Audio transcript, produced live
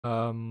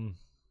Um,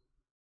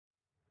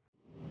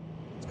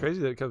 it's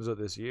crazy that it comes out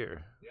this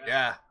year.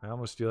 Yeah. I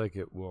almost feel like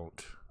it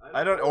won't.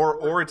 I don't,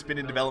 or it's been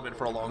in development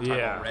for a long time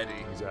Yeah, already.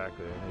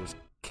 exactly. And they just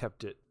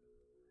kept it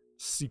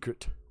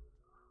secret.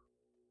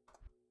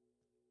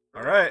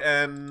 All right,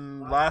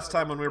 and last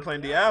time when we were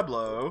playing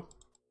Diablo,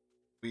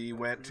 we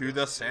went to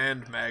the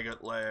Sand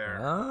Maggot Lair,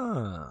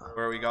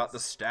 where we got the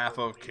Staff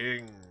of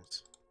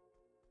Kings.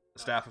 The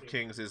Staff of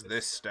Kings is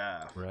this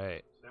staff.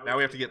 Right. Now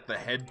we have to get the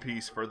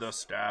headpiece for the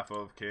Staff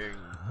of Kings.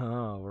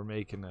 Oh, we're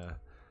making a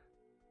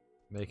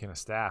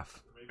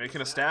staff.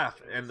 Making a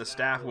staff, and the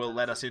staff will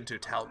let us into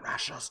Tal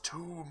Rasha's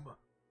tomb.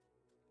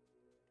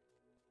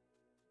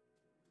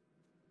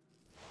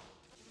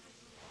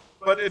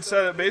 But it's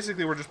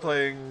basically we're just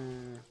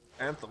playing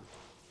Anthem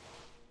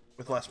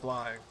with less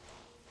flying.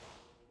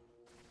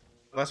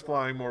 Less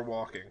flying, more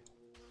walking.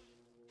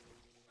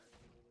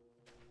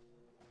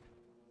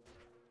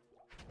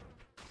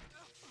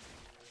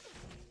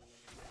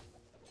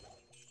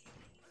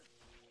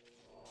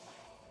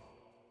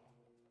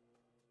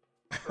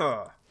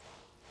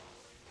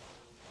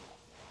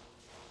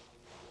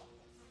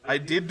 I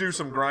did do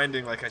some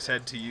grinding, like I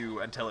said to you,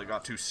 until it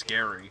got too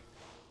scary.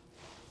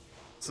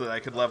 So that I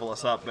could level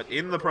us up. But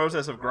in the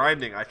process of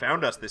grinding, I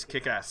found us this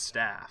kick-ass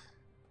staff.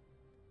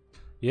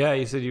 Yeah,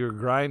 you said you were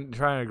trying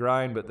to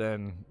grind, but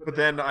then... But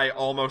then I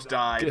almost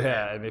died.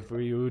 Yeah, and if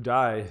you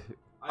die...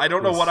 I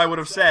don't know what I would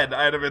have said.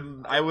 I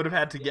would have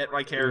had to get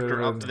my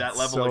character up to that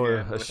level so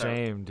again.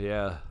 Ashamed,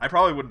 yeah. I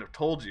probably wouldn't have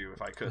told you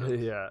if I could.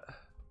 Yeah.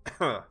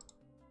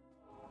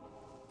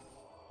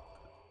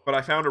 But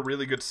I found a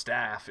really good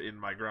staff in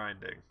my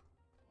grinding.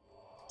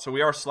 So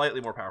we are slightly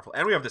more powerful.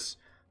 And we have this...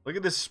 Look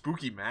at this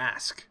spooky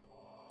mask.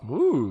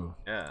 Woo.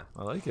 Yeah.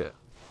 I like it.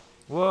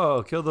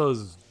 Whoa, kill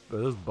those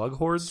bug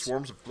hordes?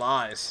 Swarms of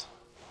flies.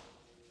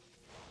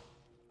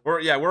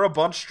 We're a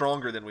bunch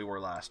stronger than we were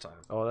last time.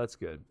 Oh, that's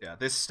good. Yeah,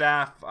 this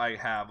staff I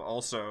have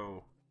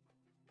also...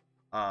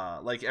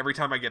 like, every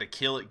time I get a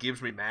kill, it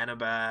gives me mana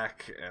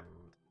back, and...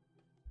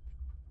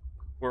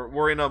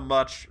 We're in a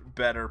much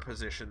better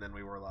position than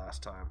we were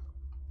last time.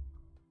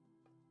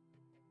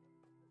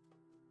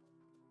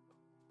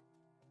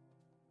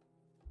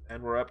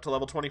 And we're up to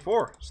level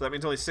 24. So that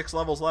means only 6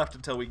 levels left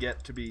until we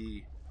get to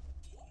be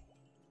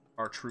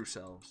our true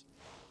selves.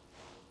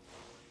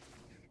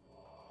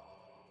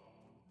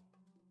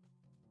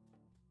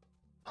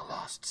 The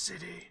Lost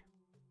City.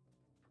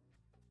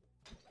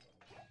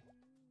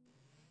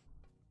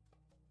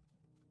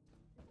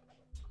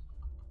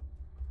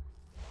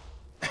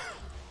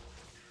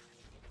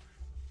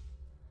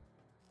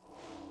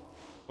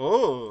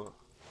 Oh.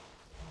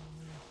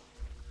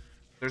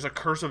 There's a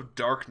curse of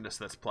darkness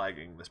that's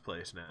plaguing this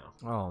place now.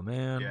 Oh,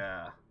 man.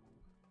 Yeah.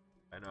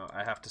 I know.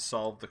 I have to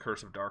solve the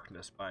curse of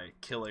darkness by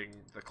killing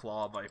the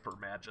Claw Viper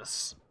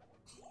Magus.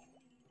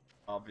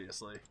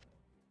 Obviously.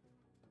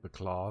 The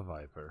Claw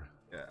Viper.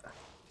 Yeah.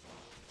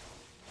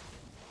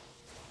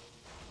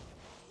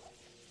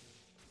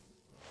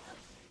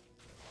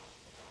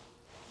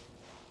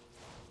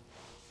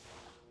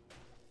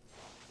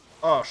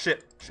 Oh,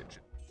 shit. Shit.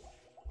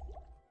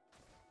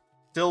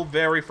 Still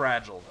very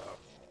fragile, though.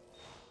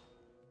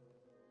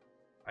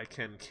 I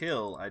can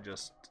kill, I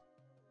just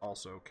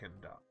also can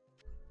die.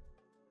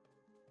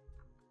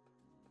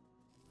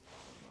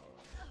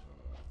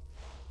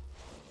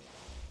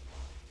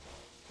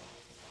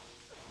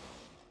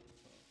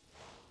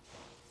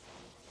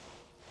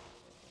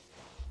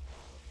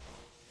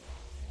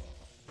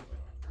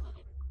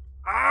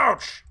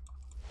 Ouch!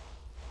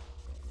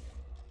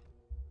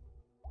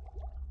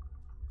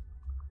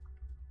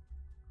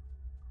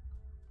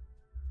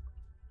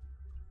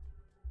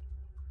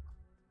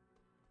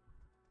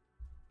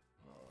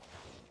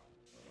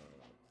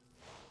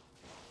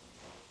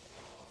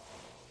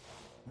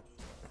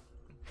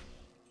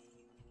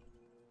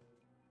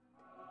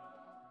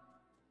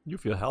 You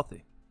feel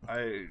healthy.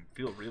 I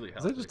feel really Is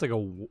healthy. that just like a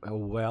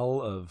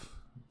well of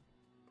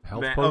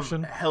health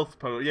potion?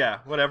 Yeah,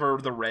 whatever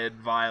the red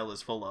vial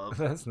is full of.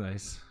 That's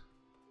nice.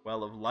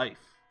 Well of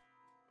life.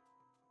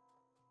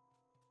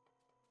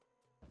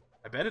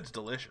 I bet it's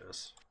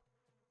delicious.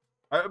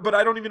 But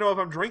I don't even know if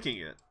I'm drinking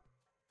it.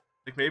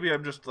 Like, maybe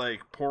I'm just, like,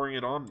 pouring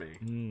it on me.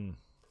 Mm.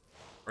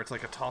 Or it's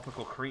like a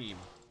topical cream.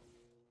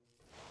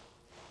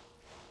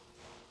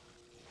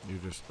 You're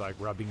just, like,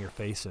 rubbing your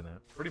face in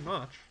it. Pretty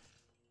much.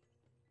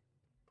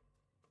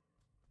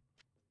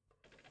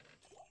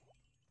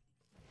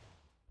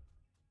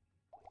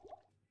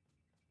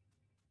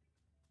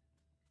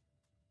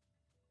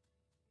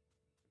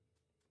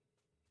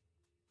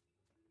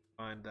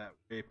 Find that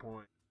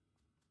waypoint.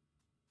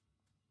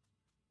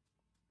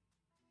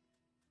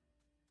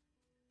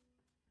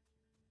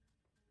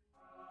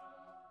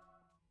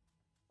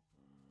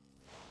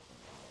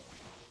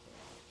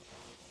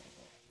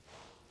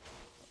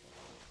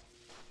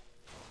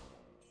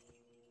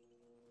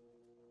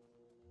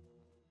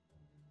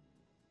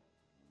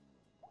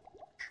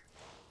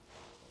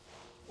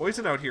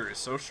 Poison out here is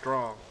so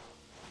strong.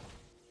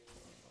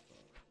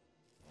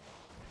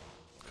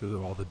 Because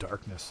of all the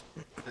darkness.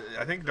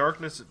 I think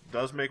darkness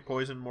does make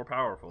poison more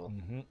powerful.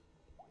 Mm-hmm.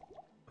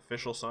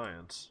 Official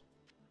science.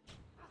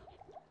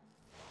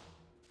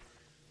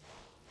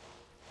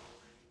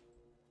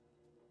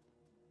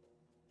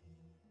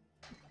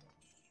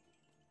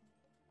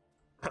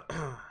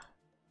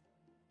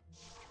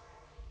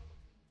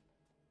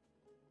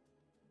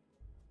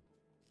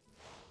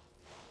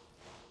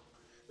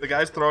 The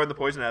guys throwing the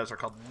poison at us are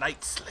called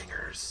night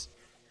slingers.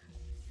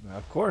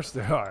 Of course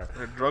they are.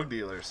 They're drug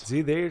dealers.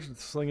 See, they're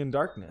slinging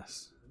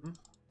darkness. Mm-hmm.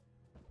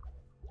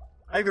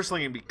 I think they're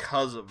slinging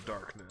because of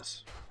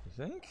darkness.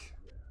 You think?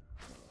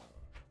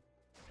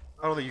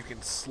 I don't think you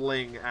can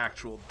sling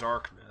actual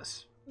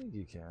darkness. I think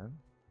you can.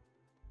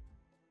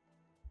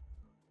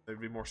 They'd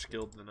be more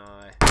skilled than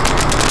I.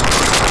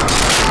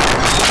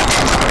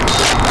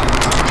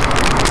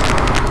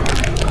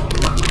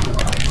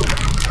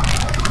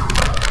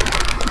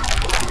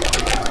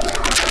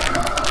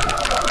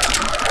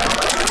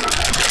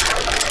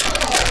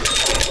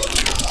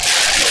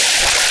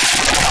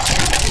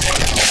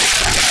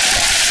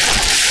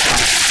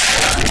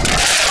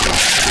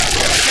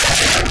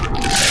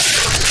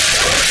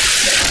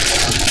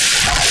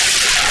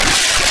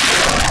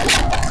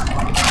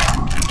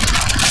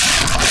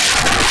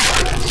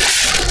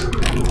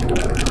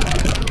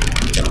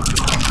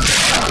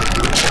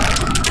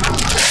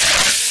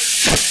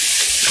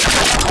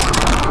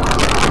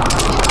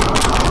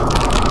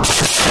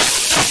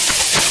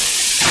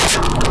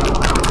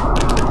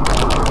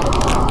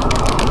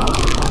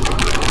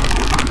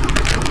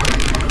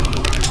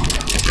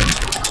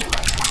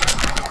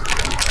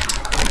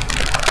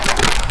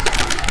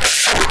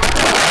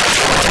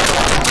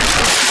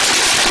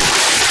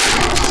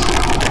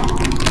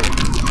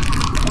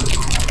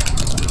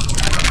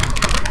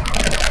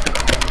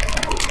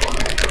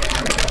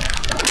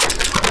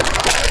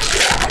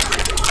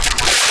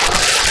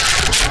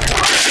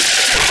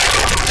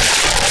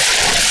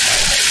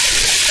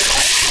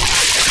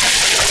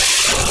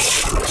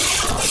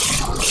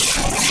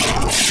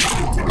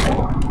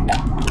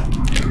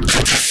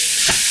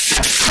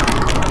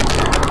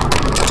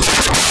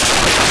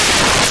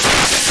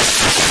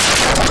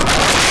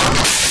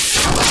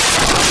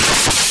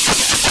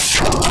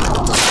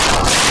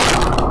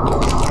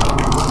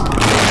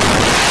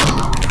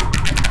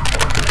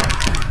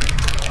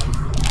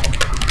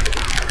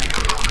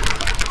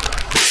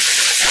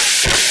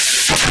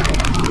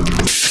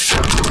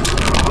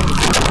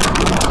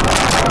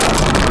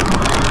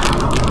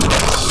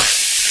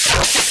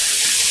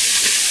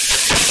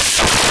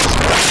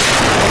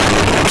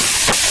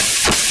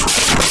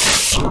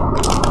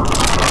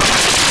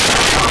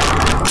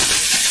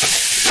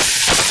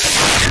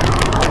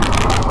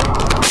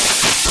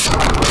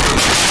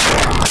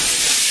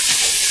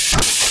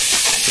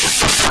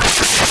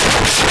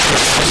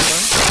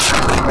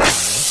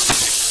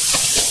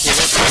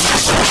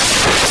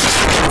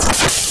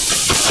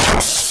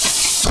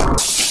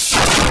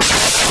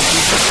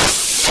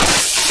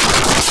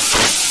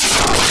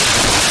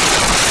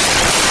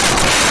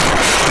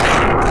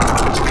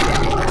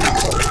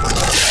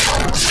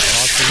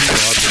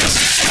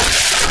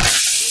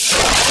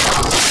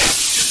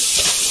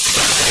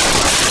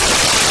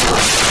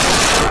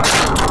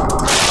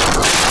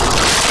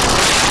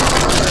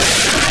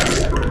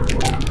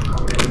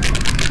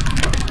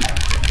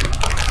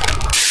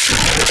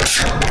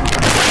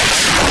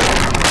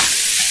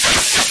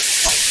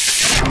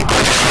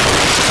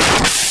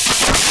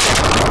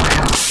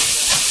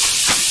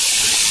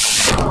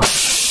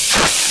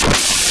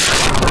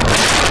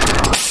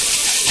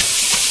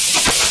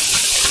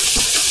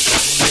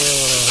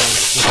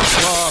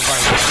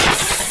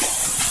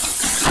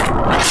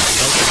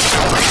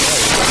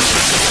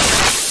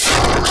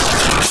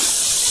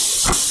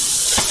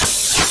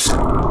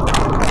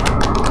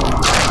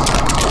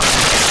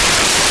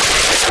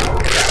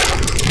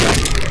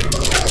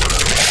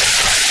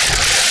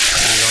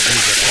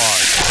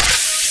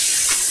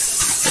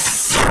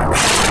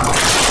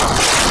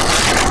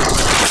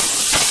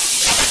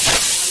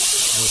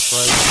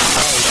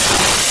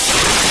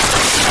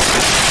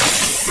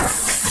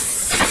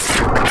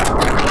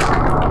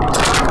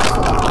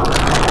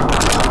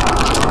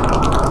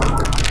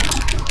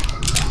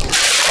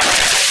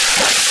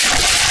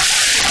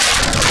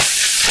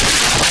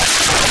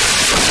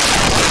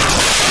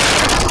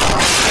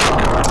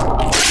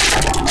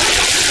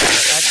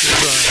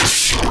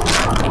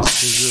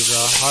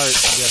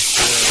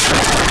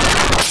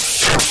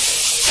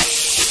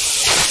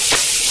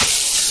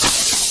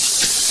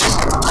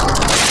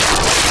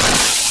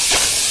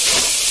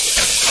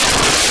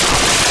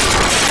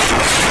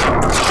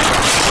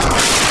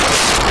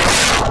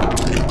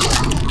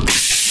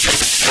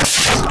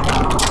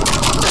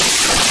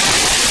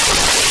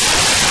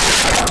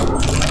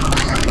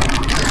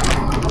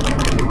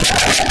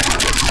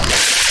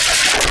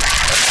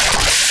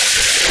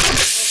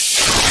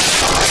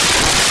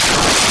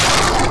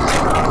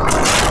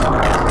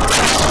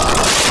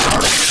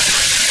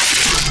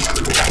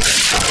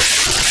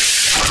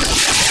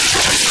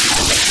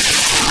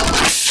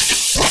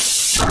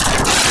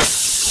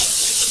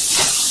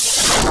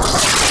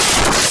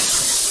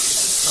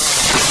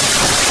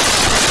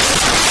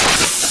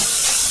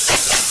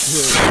 Yeah,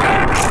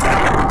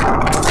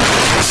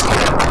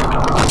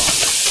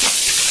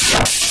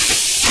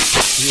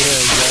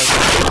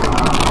 exactly.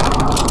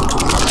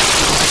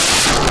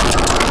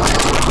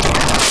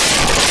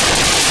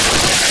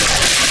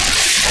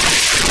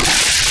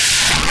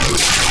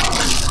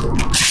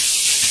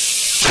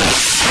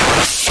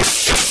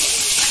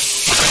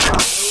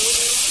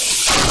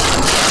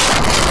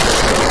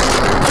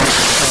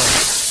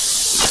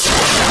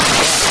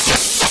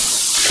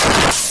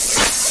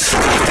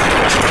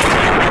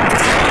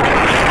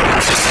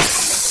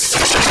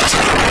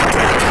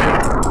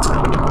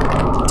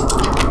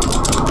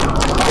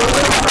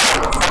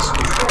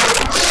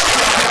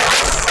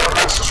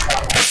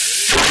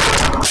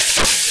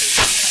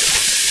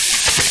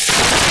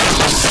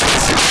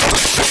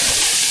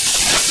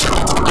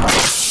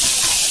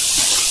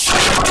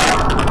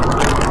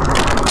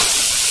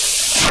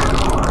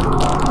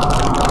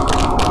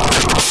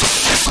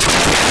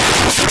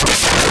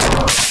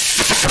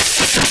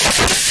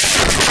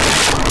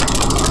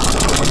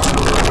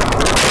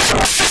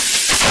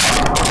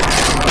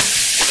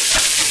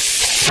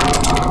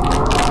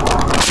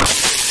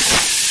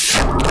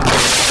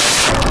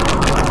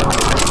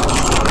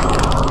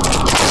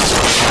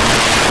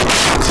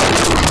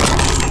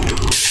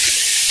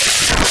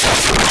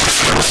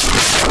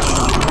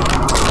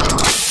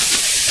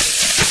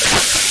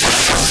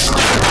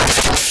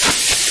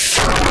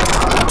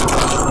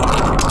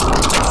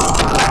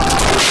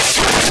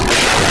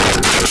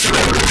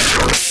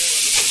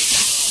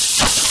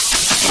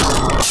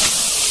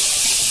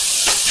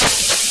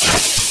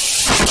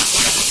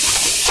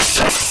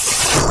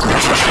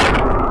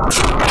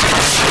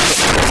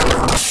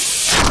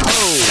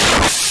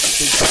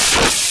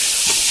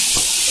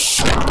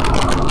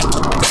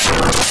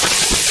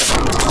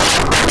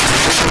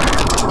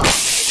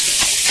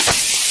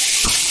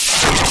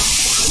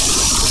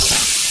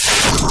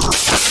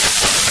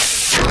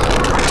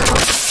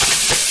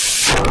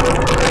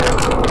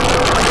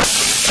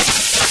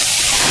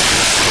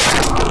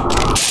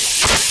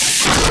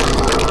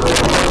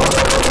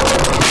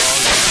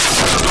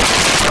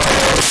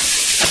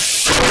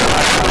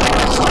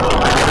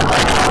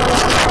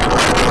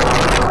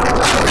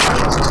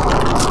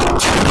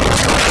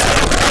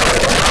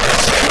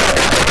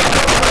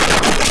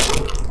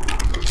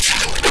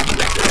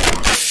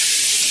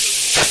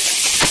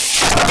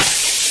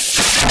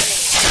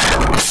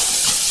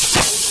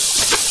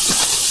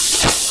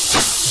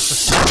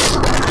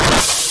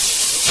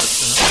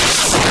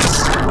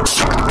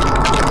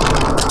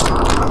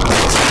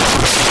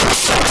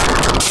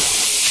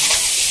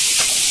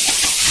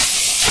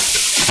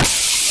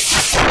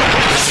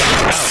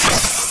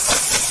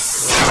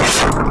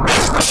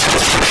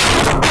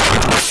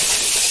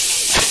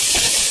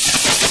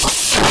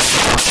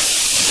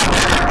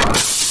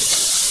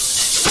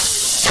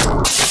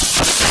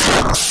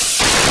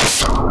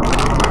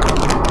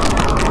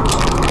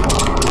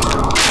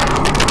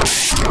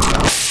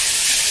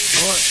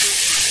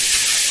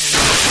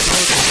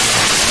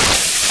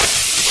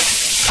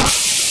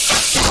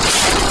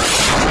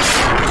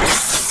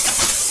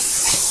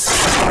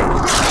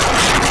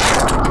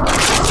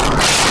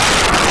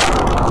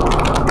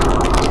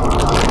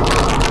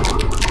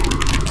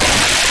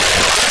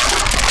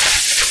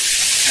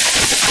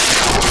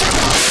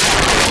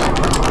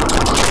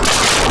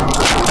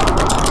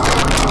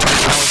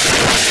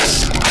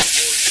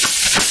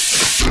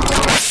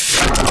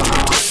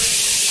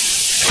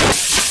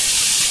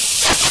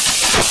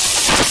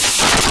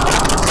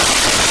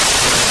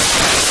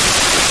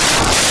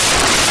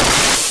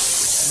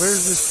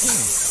 Where's this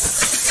thing?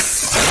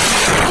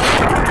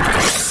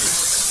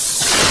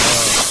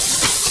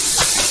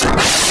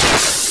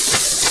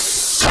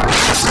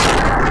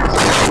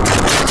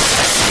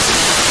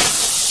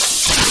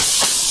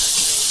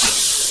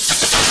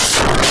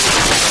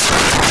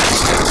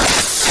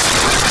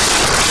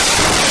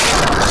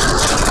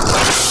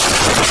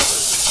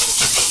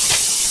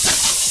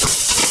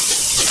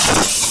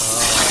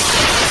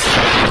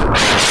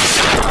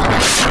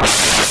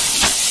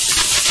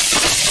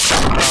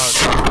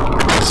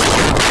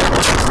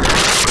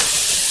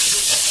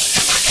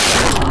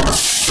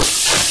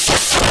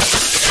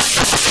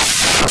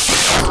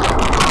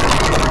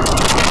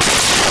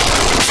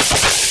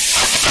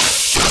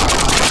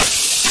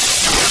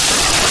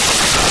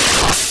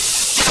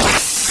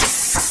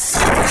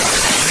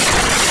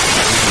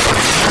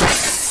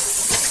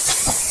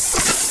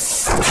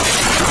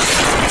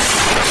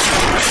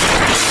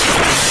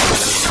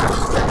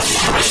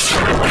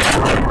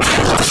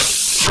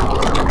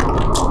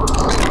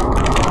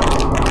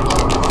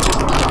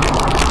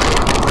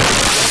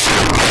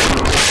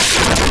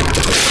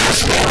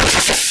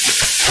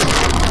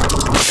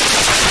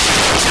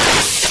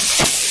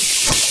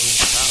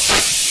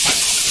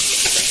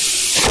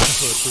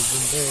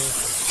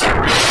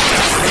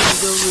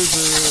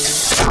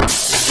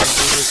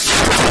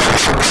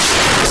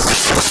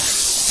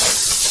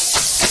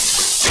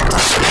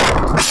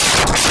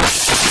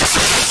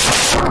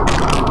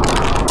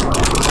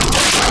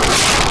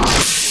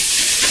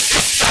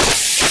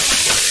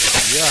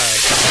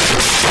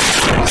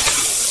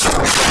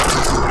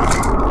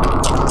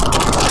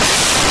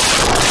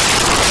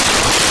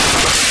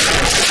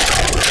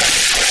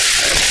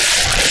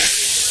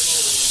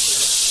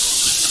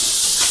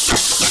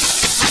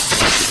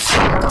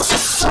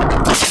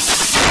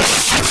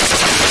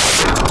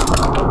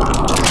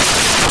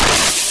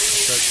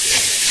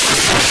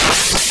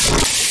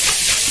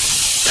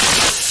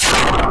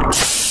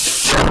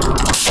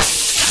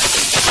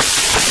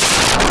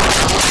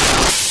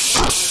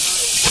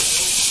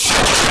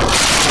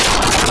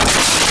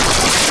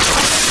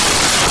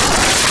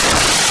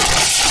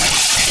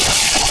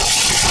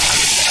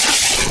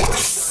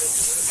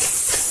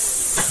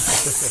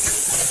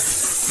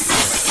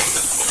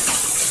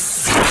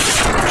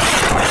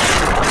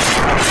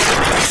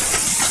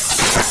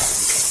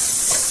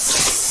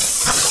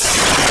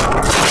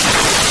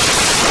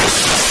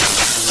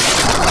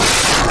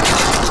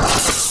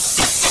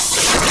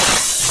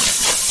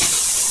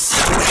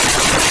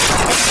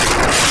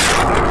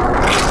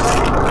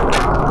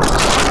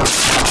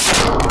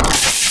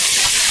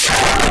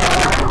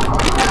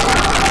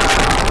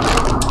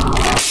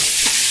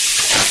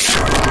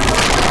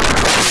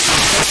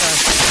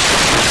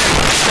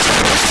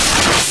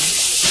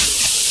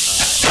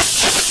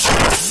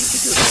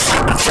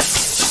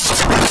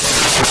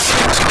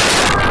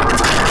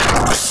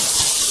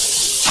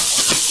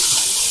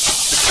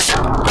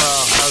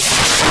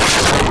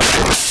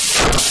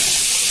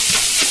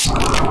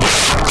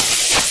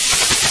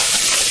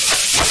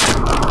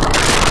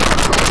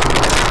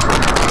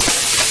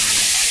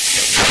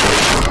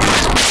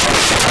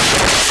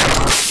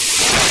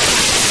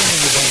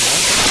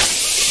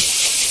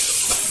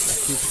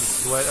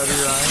 out of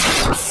your eyes?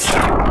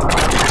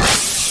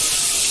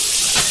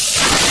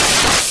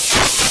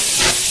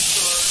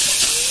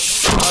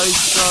 I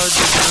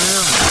started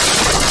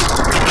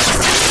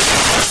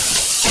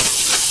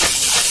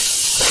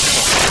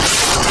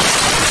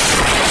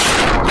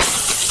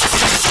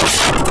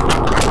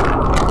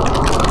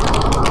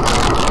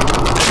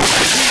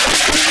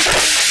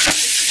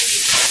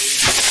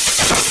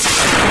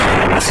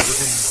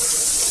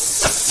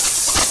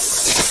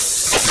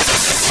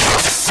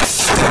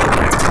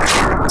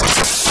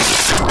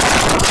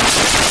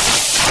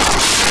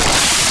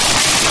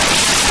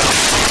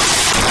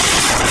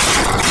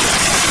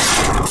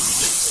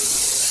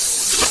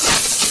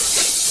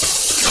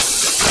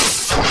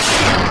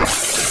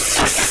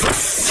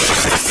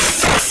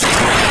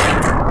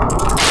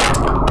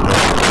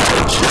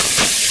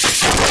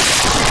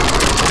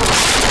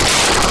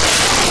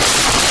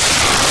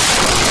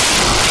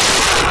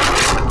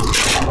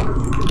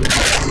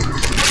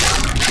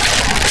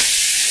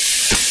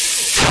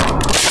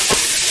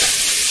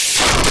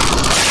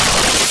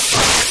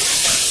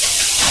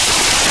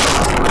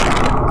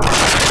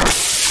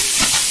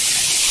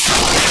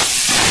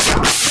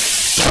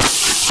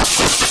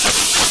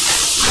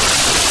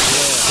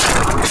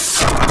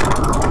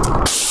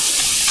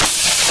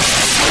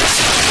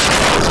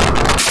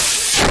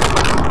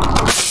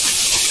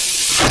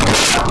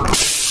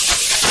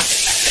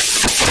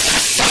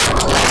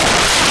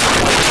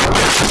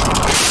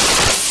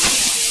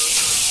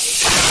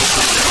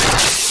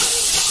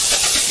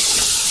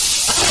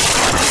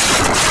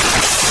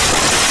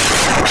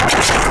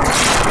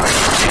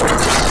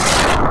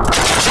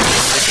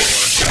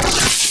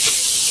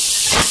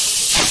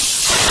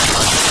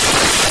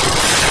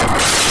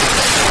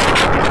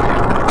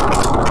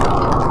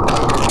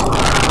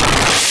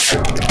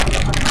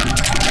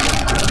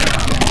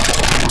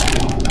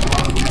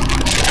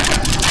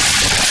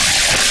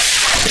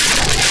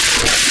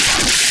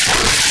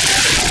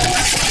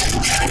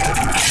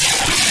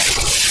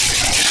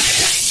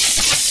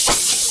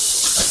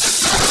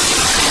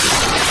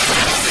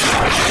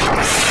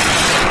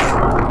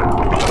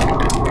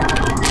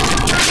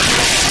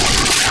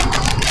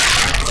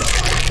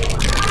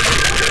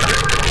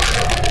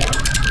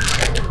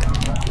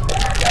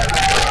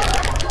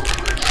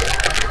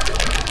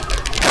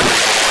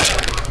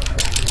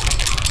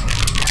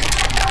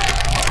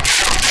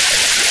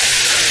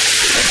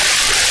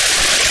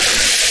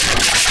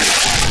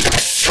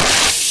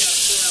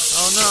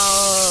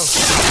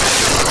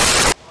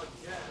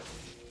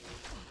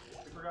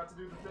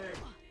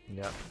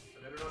Yep.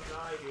 I better not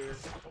die here.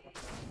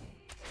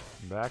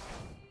 Back?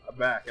 I'm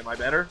back. Am I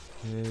better?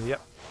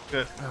 Yep.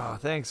 Good. Oh,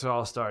 thanks,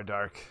 All-Star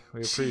Dark.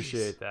 We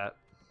appreciate that.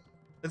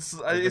 It's,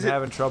 We've been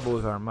having trouble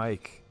with our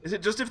mic. Is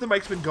it just if the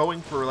mic's been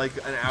going for like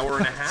an hour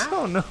and a half? I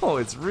don't know.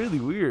 It's really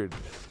weird.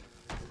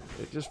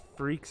 It just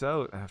freaks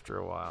out after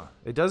a while.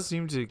 It does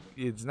seem to.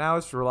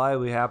 It's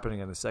reliably happening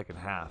in the second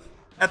half.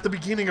 At the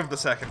beginning of the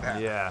second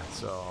half. Yeah.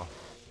 So.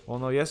 Well,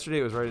 no. Yesterday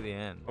it was right at the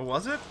end. Oh,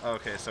 was it?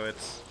 Okay, so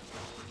it's.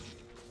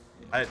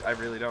 I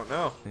really don't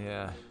know.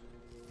 Yeah.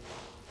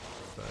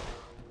 But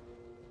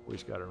we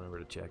just gotta remember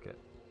to check it.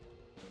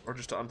 Or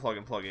just to unplug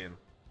and plug in.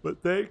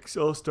 But thanks,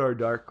 All-Star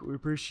Dark. We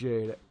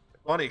appreciate it.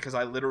 Funny, because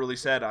I literally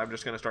said I'm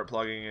just going to start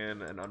plugging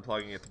in and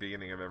unplugging at the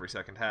beginning of every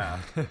second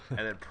half, and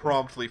then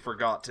promptly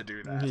forgot to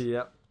do that.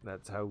 Yep,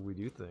 that's how we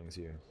do things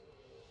here.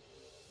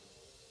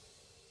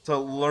 It's a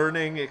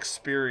learning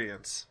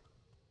experience.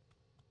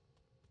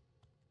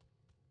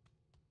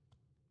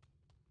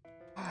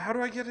 How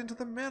do I get into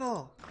the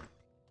middle?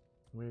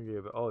 We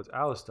gave it. Oh, it's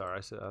Alistar.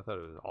 I thought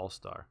it was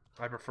All-Star.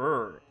 I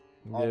prefer.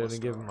 You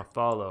didn't give him a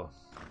follow.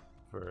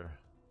 For.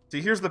 See,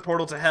 here's the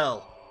portal to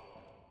hell.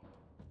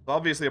 It's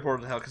obviously a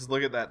portal to hell because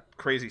look at that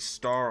crazy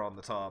star on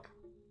the top.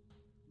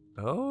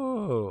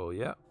 Oh,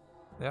 yeah.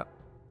 Yeah.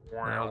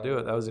 That'll do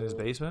it. That was in his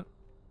basement?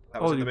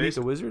 Oh, you beat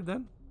the wizard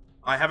then?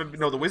 I haven't...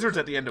 No, the wizard's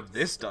at the end of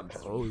this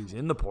dungeon. Oh, he's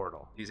in the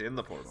portal. He's in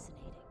the portal.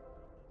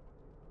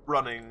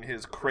 Running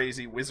his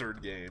crazy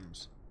wizard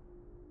games.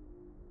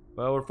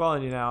 Well, we're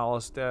following you now,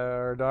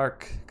 All-Star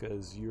Dark,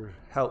 because you're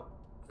helpful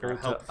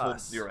to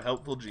us. You're a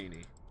helpful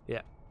genie.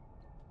 Yeah.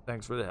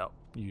 Thanks for the help,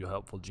 you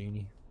helpful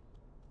genie.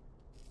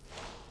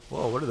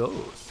 Whoa, what are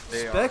those?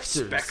 They Specters.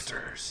 are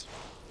specters.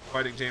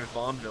 Fighting James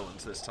Bond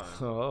villains this time.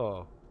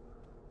 Oh.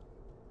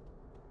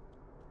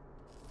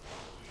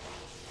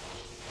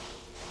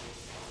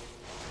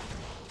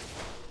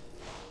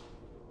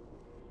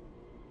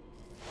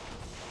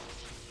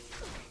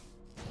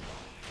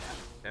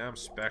 Damn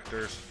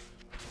specters.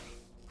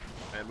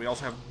 And we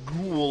also have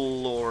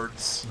ghoul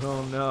lords.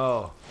 Oh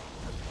no.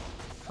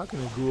 How can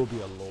a ghoul be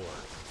a lord?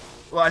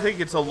 Well, I think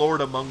it's a lord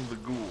among the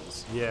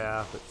ghouls.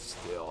 Yeah, but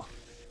still.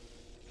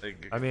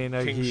 Like, I mean,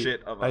 I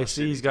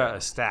see he's got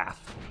a staff,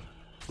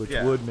 which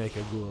would make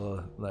a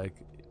ghoul, like,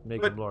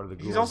 make him lord of the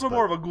ghouls. He's also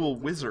more of a ghoul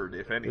wizard,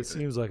 if anything. It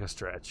seems like a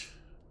stretch.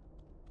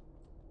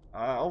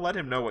 I'll let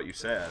him know what you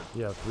said.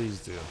 Yeah,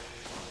 please do.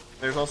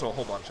 There's also a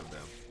whole bunch of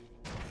them.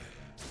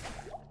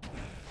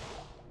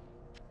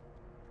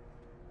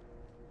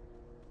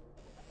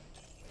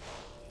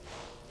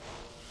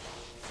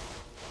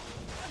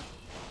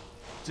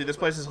 See, this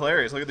place is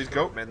hilarious. Look at these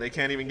goat men. They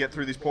can't even get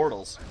through these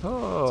portals.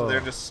 Oh. So they're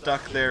just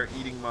stuck there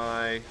eating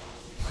my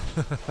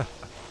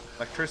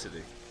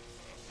electricity.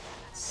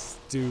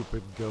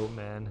 Stupid goat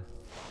man.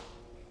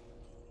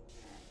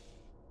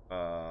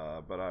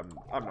 But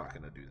I'm not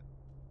gonna do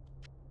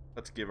that.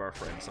 Let's give our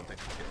friend something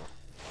to kill.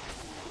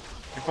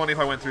 It'd be funny if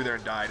I went through there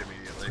and died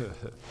immediately.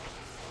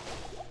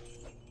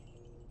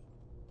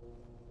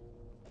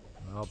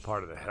 Well,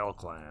 part of the Hell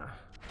Clan.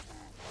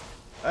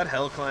 That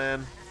Hell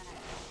Clan,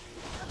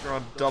 they're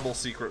on double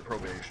secret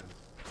probation.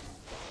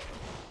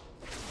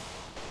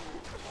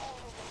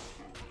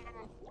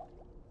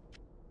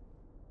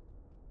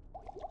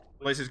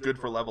 Place is good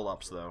for level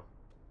ups, though.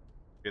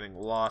 Getting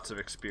lots of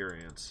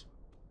experience.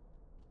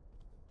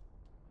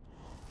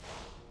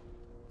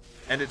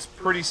 And it's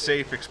pretty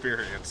safe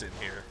experience in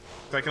here.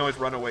 I can always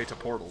run away to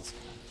portals.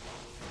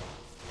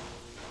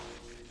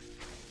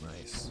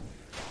 Nice.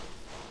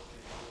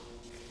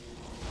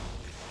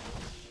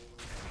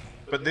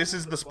 But this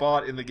is the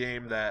spot in the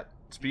game that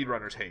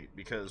speedrunners hate,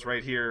 because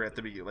right here at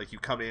the beginning, like you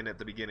come in at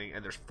the beginning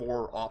and there's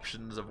 4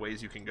 options of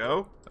ways you can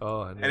go.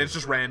 Oh, and it's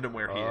just random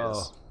where he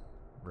is.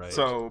 Right.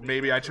 So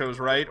maybe I chose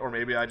right, or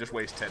maybe I just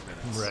waste 10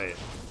 minutes. Right.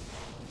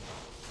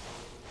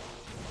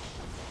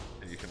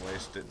 And you can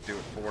waste it, do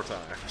it 4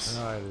 times.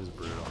 Oh, it is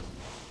brutal.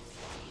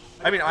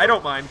 I mean, I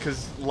don't mind,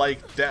 because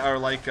like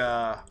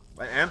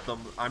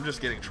Anthem, I'm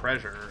just getting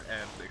treasure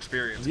and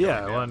experience.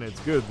 Yeah, well, and it's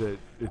good that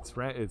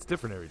it's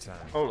different every time.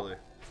 Totally.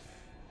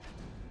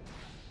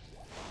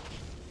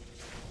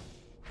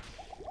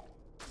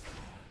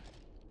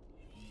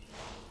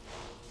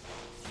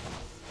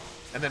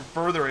 And then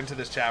further into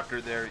this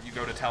chapter, there you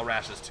go to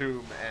Talrash's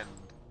tomb, and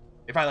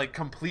if I like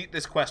complete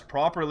this quest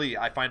properly,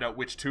 I find out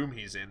which tomb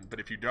he's in. But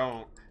if you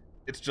don't,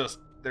 it's just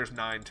there's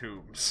 9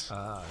 tombs.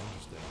 Ah,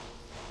 interesting.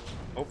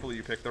 Hopefully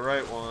you pick the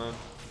right one.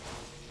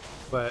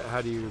 But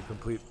how do you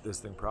complete this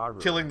thing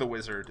properly? Killing the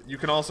wizard. You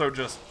can also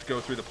just go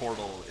through the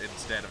portal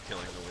instead of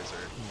killing the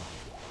wizard.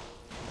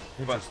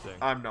 Interesting.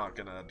 But I'm not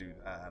gonna do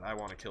that. I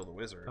want to kill the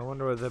wizard. I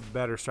wonder what the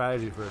better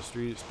strategy for a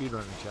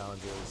speedrunning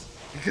challenge is.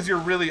 Because you're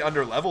really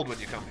underleveled when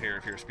you come here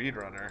if you're a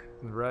speedrunner.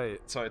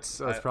 Right. So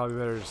it's probably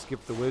better to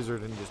skip the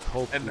wizard and just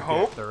hope and you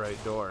hope get the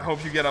right door. I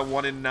hope you get a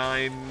 1 in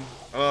 9.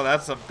 Oh,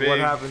 that's a big. What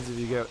happens if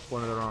you get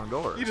one of the wrong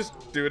doors? You just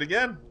do it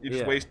again. You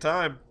just waste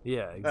time.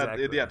 Yeah,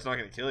 exactly. Yeah, it's not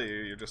gonna kill you.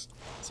 You just.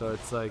 So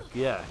it's like,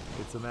 yeah,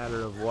 it's a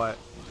matter of what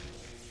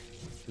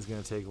is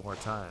gonna take more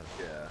time.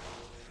 Yeah.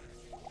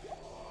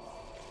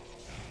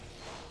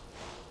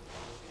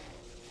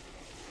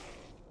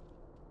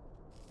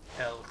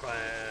 Hell Clan.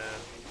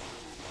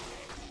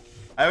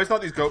 I always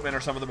thought these goatmen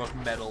are some of the most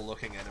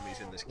metal-looking enemies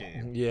in this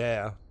game.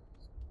 Yeah.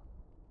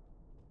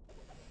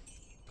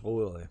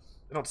 Totally.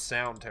 They don't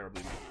sound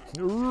terribly.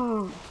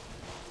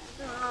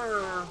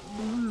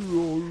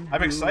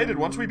 I'm excited.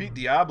 Once we beat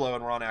Diablo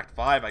and we're on Act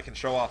 5, I can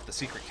show off the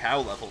secret cow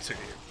level to you.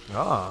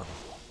 Ah.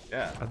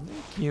 Yeah. I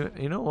think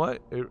you know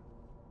what? It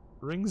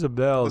rings a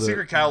bell. The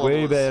secret cow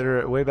level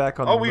way back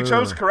on the moon. Oh, we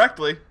chose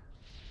correctly.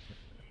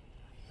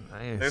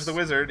 Nice. There's the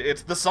wizard.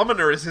 It's the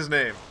Summoner is his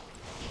name.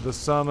 The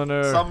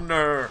Summoner.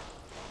 Summoner.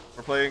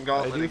 We're playing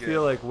Gauntlet I do again.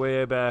 feel like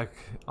way back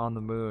on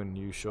the moon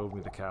you showed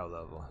me the cow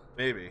level.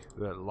 Maybe.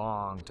 That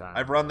long time.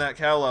 I've run that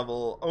cow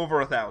level over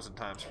 1,000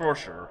 times, for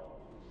sure.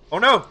 Oh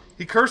no!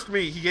 He cursed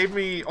me! He gave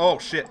me... Oh,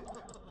 shit.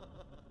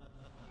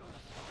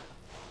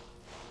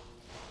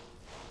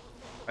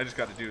 I just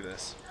gotta do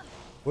this.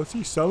 What's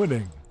he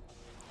summoning?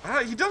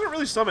 He doesn't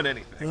really summon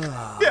anything.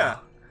 Yeah.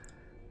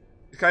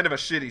 He's kind of a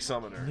shitty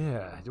summoner.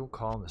 Yeah, don't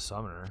call him a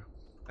summoner.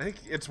 I think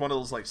it's one of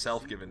those, like,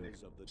 self-given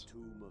nicknames.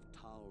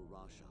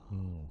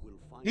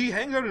 He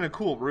hangs out in a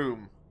cool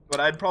room, but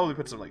I'd probably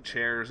put some, like,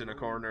 chairs in a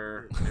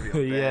corner, maybe a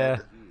bed. Yeah.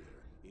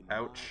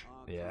 Couch.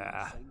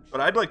 Yeah. But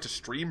I'd like to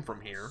stream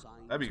from here.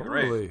 That'd be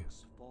great. You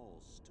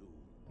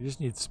just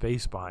need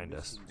space behind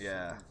us.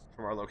 Yeah,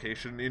 from our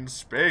location in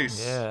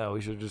space. Yeah, we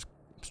should just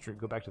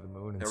go back to the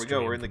moon. And there we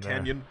go. We're in the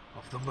canyon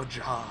of the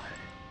Magi,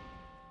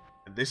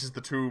 and this is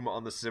the tomb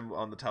on the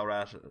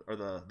Talrash, or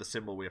the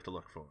symbol we have to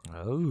look for.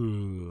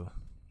 Oh.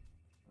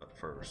 But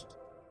first,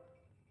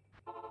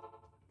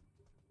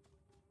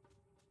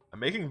 I'm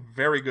making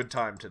very good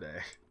time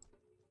today,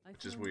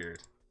 which is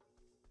weird.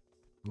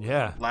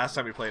 Yeah. Last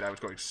time we played, I was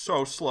going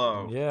so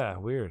slow. Yeah,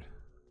 weird.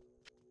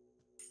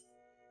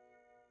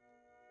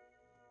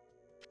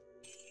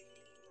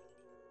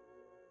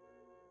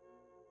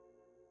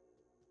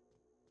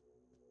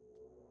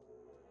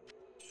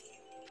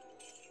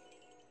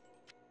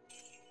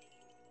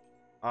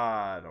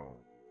 I don't.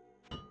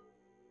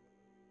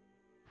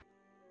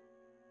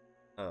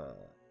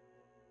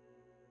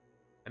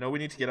 I know we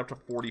need to get up to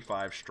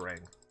 45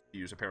 strength to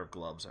use a pair of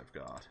gloves I've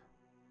got.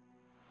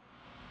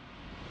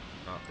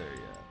 Not there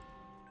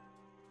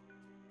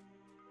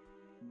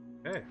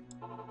yet. Okay.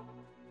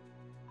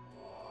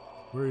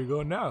 Where are you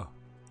going now?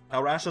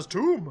 Talrash's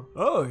tomb!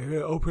 Oh, you're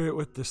gonna open it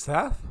with the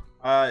staff?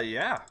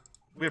 Yeah.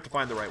 We have to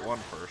find the right one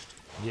first.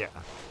 Yeah.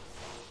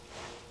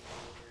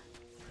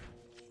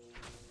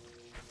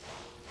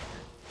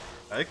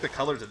 I like the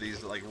colors of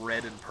these, like,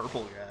 red and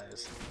purple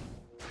guys.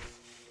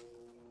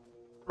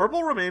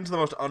 Purple remains the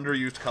most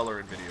underused color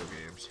in video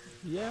games.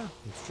 Yeah,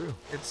 it's true.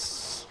 It's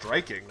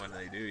striking when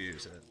they do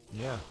use it.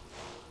 Yeah.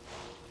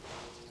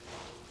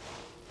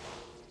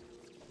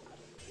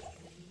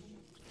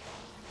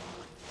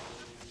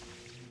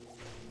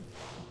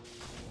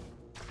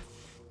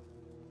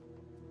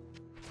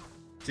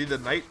 See, the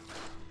night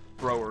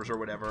throwers or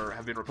whatever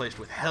have been replaced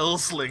with hell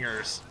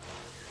slingers.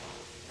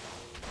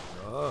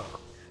 Oh.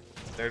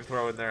 They're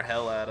throwing their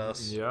hell at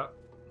us. Yeah.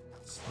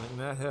 Sling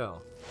that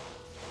hell.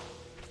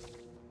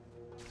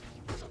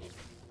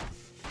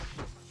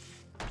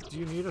 Do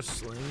you need a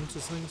sling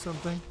to sling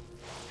something?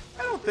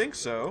 I don't think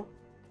so.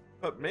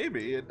 But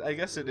maybe. I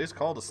guess it is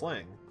called a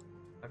sling.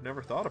 I've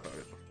never thought about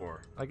it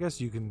before. I guess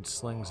you can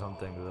sling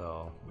something,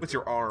 though. With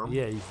your arm.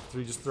 Yeah, you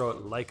just throw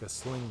it like a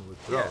sling would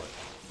throw it.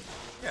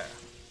 Yeah.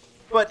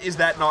 But is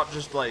that not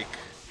just like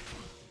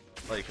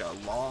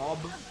a lob?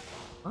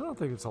 I don't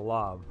think it's a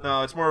lob.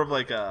 No, it's more of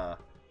like a...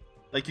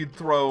 Like you'd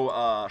throw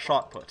a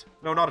shot put.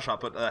 No, not a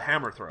shot put, a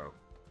hammer throw.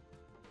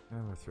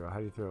 Hammer throw. How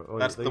do you throw it? Oh,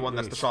 that's the one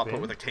that's the shot spin?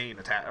 put with a chain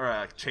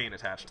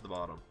attached to the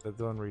bottom. That's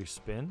the one where you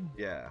spin?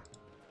 Yeah.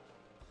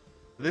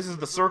 This is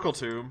the circle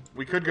tomb.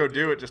 We could go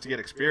do it just to get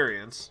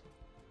experience.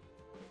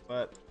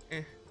 But,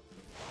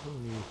 Who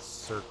needs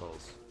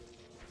circles?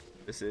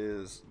 This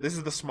is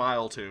the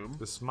smile tomb.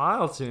 The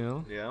smile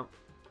tomb? Yeah.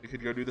 We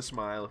could go do the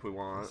smile if we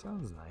want. That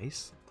sounds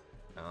nice.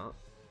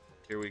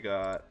 Here we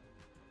got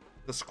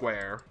the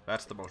square.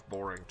 That's the most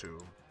boring tomb.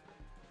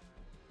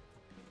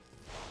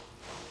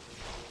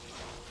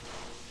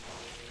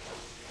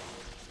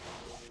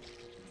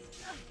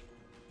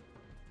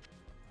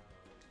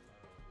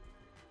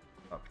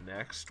 Up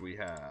next we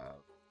have...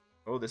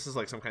 Oh, this is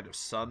like some kind of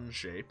sun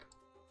shape.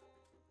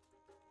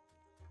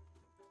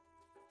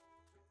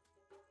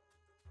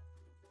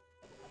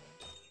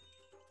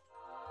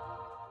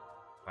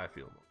 I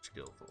feel more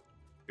skillful.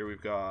 Here we've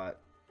got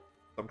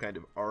some kind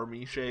of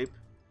army shape.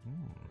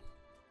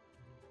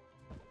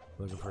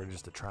 Looking for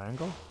just a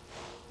triangle?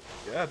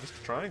 Yeah, just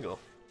a triangle.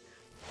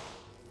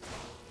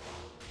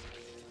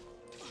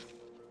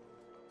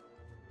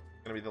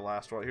 Gonna be the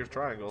last one. Here's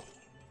triangle.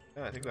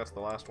 Yeah, I think that's the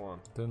last one.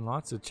 Done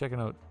lots of checking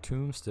out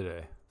tombs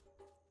today.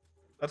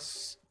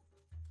 That's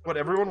what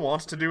everyone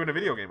wants to do in a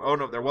video game. Oh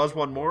no, there was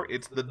one more.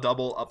 It's the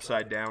double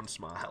upside down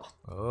smile.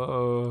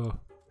 Oh.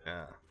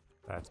 Yeah.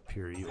 That's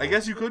pure evil. I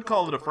guess you could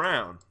call it a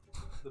frown.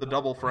 The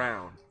double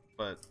frown.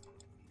 But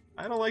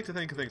I don't like to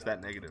think of things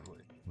that negatively.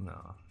 No.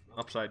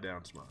 Upside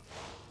down smile.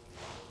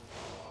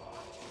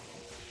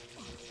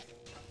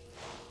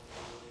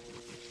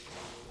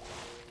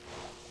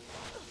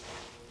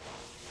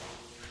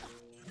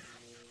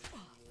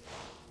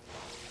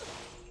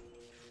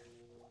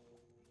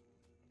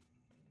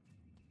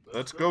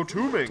 Let's go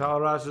tombing!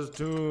 Talrash's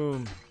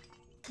tomb.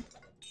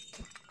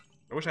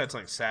 I wish I had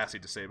something sassy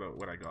to say about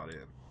when I got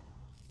in.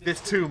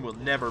 This tomb will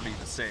never be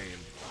the same.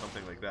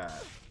 Something like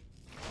that.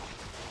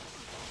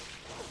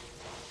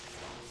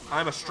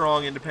 I'm a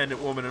strong,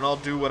 independent woman, and I'll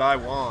do what I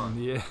want.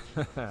 Yeah.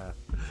 I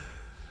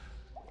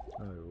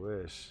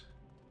wish.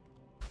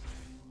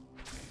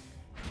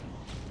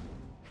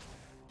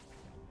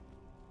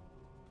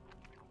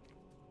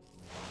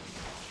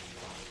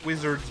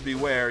 Wizards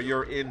beware,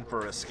 you're in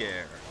for a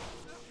scare.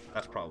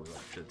 That's probably what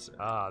I should say.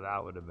 Ah,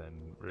 that would have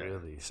been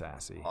really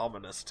sassy.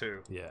 Ominous,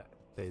 too. Yeah.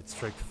 They'd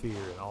strike fear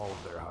in all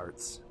of their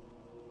hearts.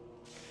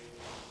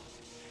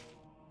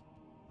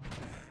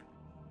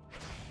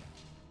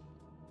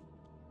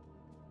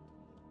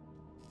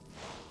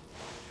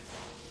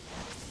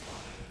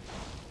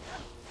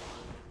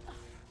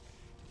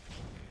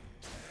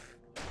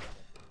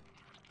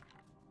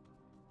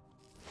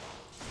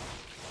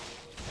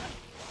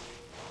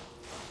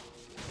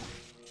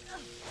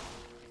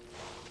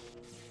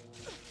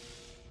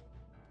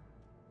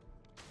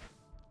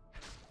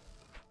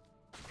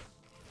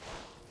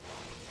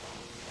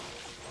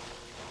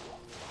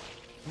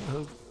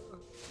 Those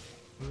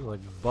are like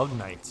bug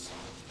knights.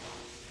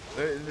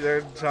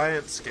 They're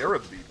giant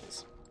scarab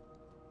beetles.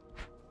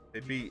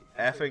 They'd be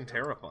effing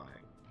terrifying.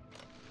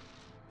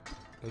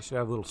 They should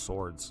have little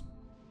swords.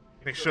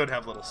 They should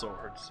have little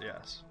swords,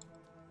 yes.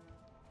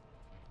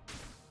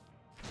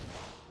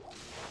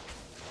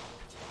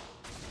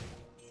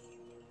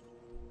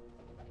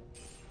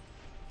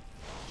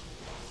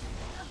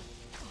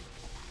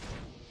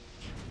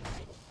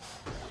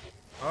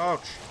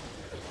 Ouch.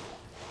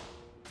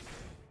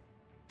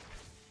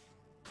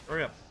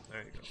 Hurry up.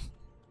 There you go.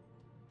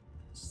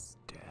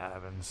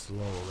 Stabbing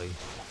slowly.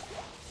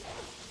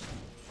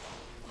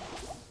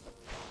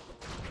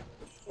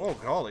 Oh,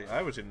 golly.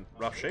 I was in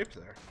rough shape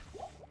there.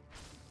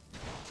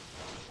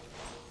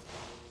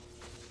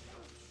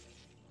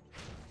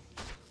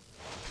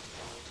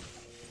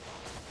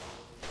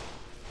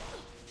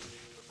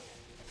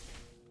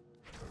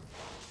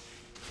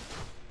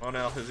 Oh,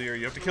 now, Hazir,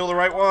 you have to kill the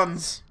right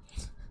ones.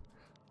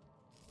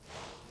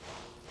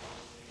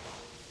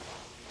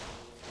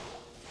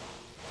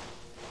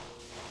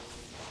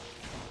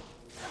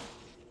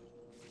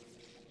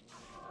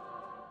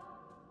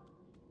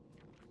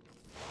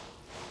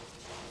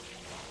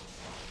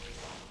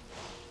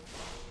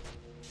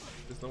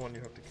 one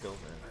you have to kill,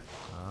 man.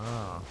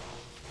 Oh.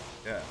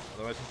 Yeah,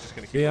 otherwise he's just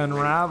gonna keep... The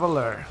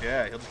Unraveler.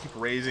 Yeah, he'll just keep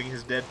raising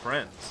his dead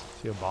friends.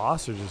 Is he a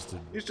boss or just a...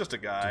 He's just a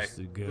guy.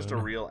 Just a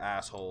real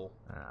asshole.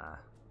 Ah.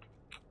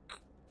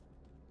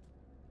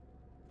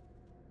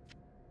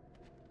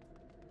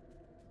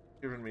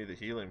 Giving me the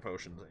healing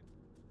potion thing.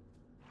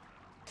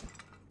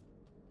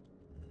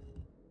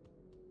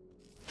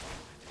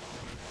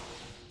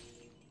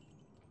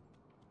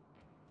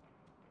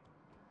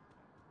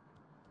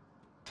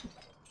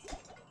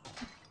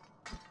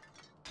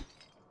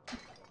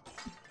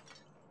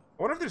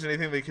 I wonder if there's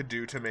anything they could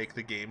do to make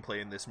the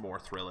gameplay in this more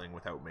thrilling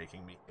without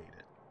making me hate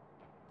it.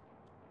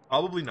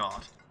 Probably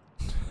not.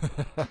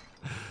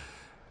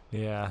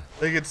 Yeah.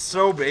 Like, it's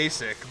so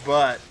basic,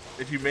 but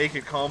if you make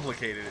it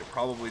complicated, it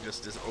probably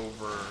just is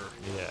over...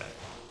 Yeah.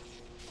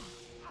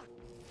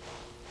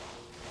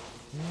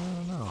 I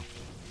don't know.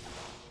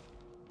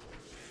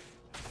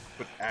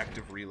 But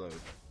active reload.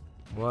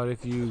 What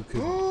if you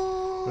could...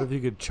 what if you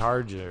could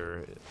charge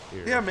your...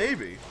 Yeah,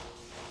 maybe.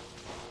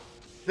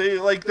 They,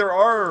 like, there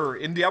are...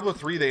 In Diablo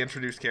 3, they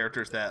introduced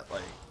characters that,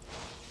 like...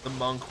 The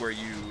monk, where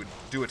you would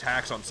do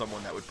attacks on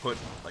someone that would put,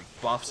 like,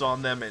 buffs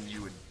on them, and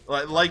you would...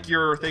 Like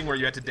your thing where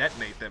you had to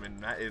detonate them in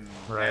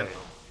right. Anthem.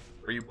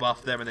 Where you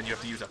buff them, and then you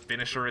have to use a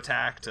finisher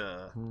attack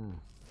to...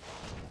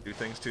 do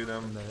things to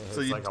them. And then it's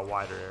so like a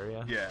wider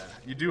area. Yeah,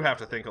 you do have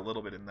to think a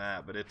little bit in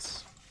that, but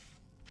it's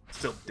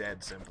still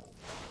dead simple.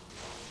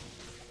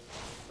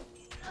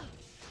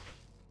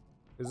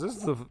 Is this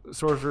the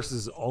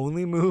Sorceress's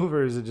only move,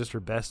 or is it just her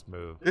best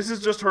move? This is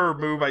just her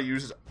move I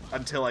use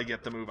until I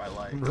get the move I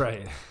like.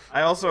 Right.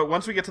 I also,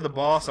 once we get to the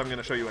boss, I'm going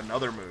to show you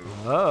another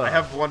move. Oh. I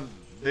have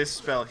this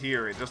spell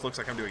here. It just looks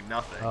like I'm doing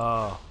nothing.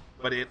 Oh.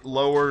 But it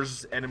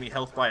lowers enemy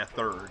health by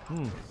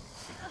 1/3.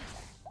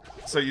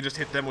 So you just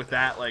hit them with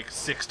that like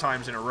 6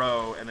 times in a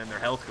row, and then their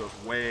health goes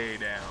way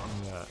down.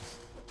 Yeah.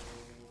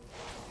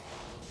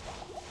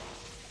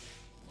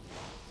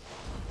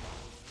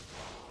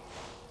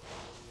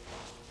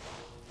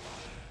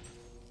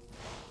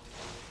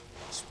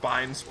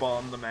 Spine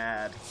Spawn the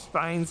Mad.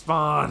 Spine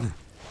Spawn.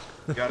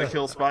 You gotta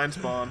kill Spine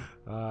Spawn.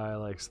 I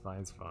like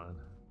Spine Spawn.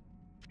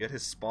 Get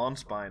his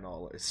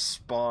his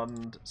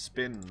spawned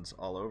spins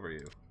all over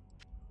you.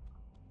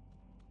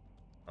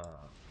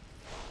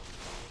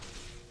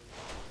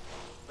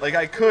 Like,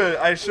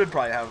 I should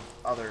probably have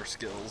other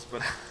skills,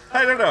 but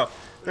I don't know.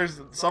 There's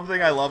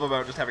something I love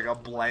about just having a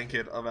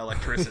blanket of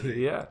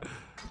electricity. Yeah.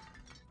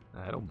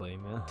 I don't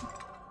blame you.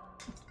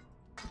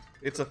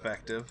 It's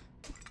effective.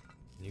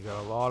 You got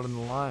a lot on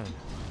the line.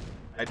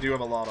 I do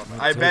have a lot on Don't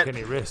it. I take bet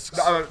any risks.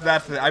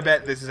 I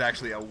bet this is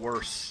actually a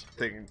worse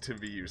thing to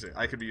be using.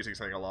 I could be using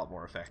something a lot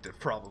more effective,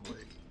 probably.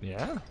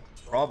 Yeah?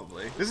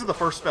 Probably. This is the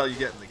first spell you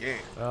get in the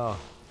game. Oh.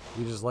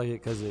 You just like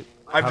it because it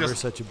covers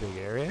such a big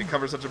area? It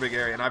covers such a big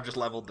area, and I've just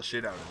leveled the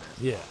shit out of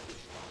it. Yeah.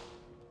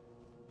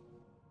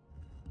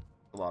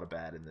 A lot of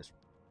bad in this.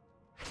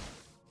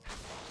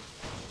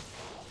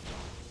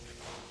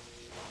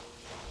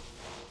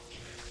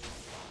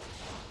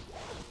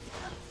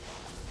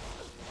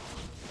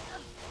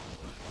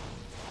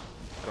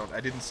 I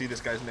didn't see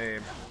this guy's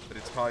name, but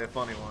it's probably a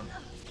funny one.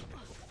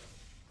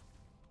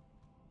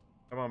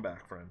 Come on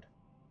back, friend.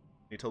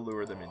 Need to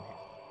lure them in here.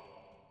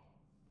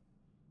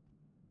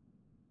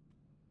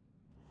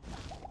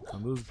 Are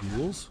those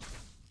ghouls?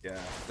 Yeah,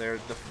 they're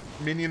the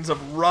minions of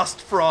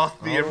Rustfroth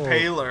the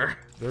Impaler.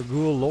 They're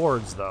ghoul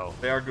lords, though.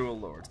 They are ghoul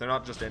lords. They're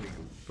not just any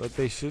ghoul. But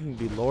they shouldn't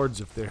be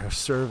lords if they're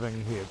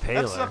serving the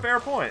Impaler. That's a fair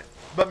point.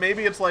 But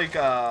maybe it's like,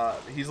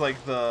 he's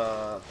like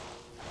the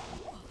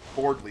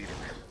board leader.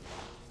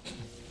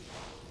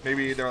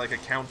 Maybe they're like a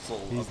council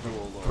of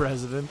ghoul lords.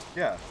 President?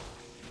 Yeah.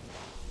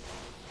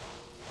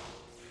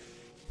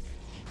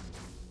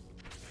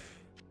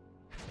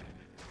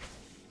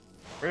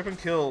 Hurry up and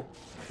kill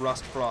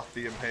Rustfroth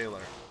the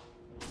Impaler.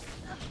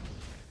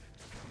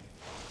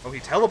 Oh, he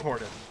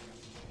teleported.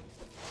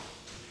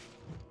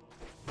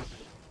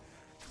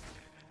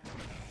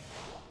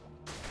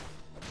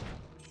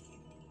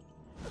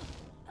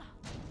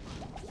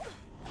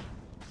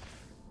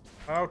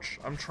 Ouch.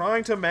 I'm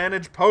trying to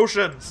manage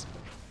potions.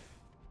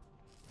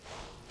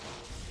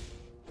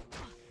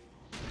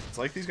 It's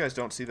like these guys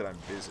don't see that I'm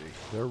busy.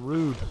 They're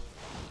rude.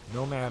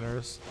 No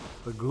manners.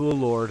 The ghoul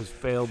lord has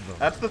failed them.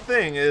 That's the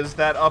thing, is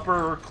that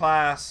upper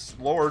class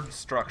lord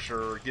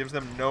structure gives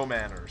them no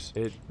manners.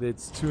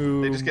 It's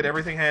too... They just get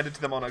everything handed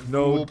to them on a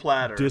ghoul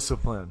platter.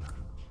 Discipline.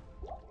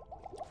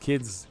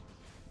 Kids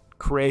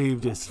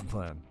crave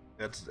discipline.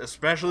 That's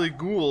especially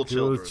ghoul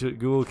children.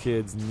 Ghoul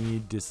kids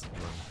need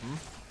discipline.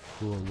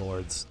 Ghoul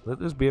lords. Let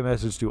this be a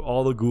message to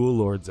all the ghoul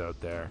lords out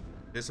there.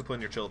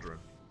 Discipline your children.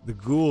 The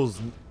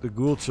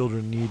ghoul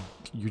children need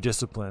your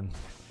discipline,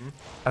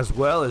 as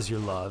well as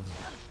your love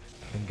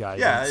and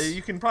guidance. Yeah,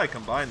 you can probably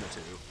combine the two.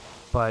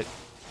 But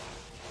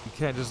you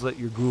can't just let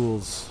your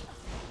ghouls,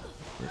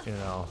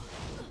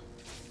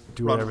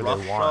 do whatever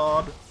they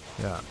want.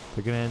 Yeah,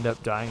 they're gonna end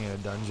up dying in a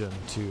dungeon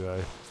to a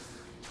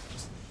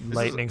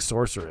lightning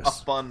sorceress.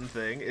 A fun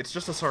thing. It's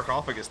just a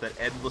sarcophagus that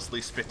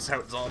endlessly spits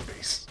out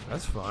zombies.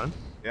 That's fun.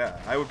 Yeah,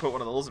 I would put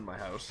one of those in my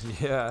house.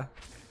 Yeah.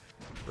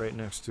 Right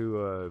next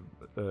to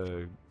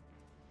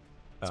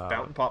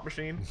Fountain pop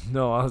machine?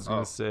 No, I was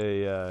gonna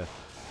say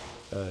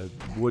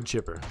wood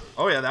chipper.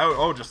 Oh yeah, that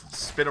would, just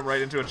spin them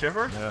right into a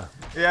chipper? Yeah.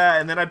 Yeah,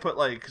 and then I'd put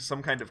like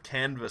some kind of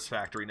canvas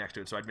factory next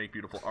to it so I'd make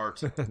beautiful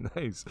art.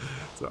 Nice.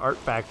 It's an art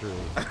factory.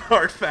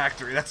 Art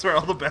factory, that's where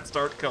all the best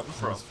art comes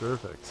from. That's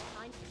perfect.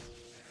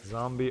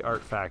 Zombie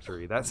art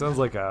factory. That sounds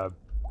like a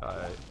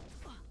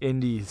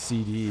indie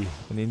CD,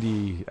 an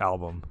indie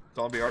album.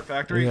 Zombie art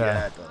factory?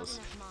 Yeah, it does.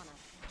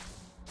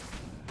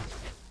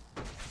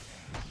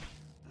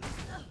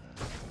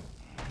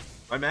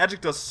 My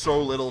magic does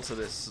so little to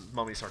this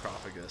mummy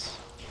sarcophagus.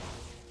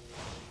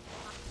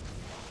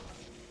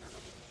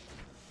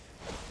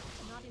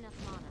 Not enough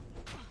mana.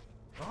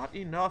 Not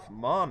enough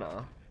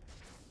mana?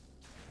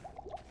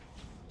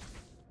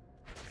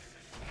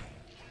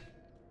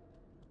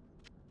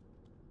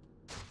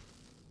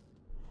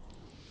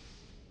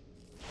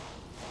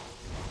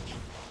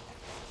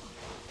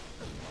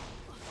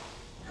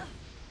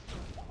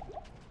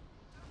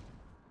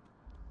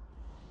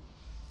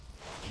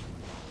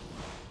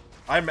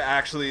 I'm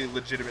actually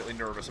legitimately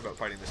nervous about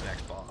fighting this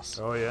next boss.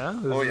 Oh yeah?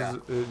 Oh yeah.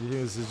 Do you think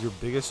this is your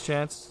biggest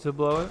chance to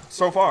blow it?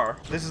 So far,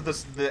 this is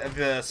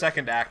the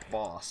second act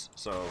boss,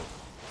 so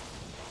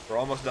we're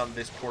almost done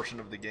this portion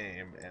of the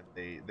game, and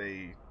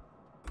they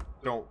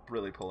don't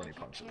really pull any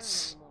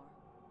punches.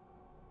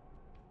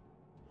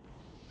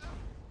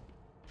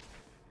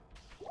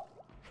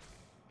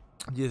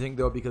 Do you think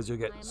though because you'll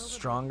get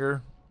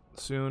stronger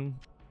soon?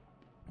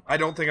 I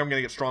don't think I'm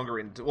gonna get stronger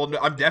in. Well, no,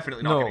 I'm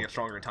definitely not gonna get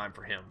stronger in time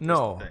for him.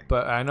 No,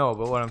 but I know.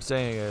 But what I'm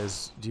saying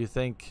is, do you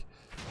think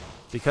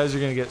because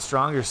you're gonna get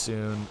stronger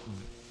soon,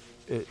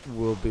 it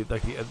will be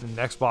like the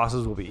next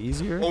bosses will be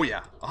easier? Oh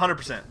yeah,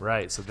 100%.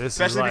 Right. So this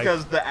especially is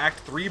because the Act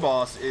 3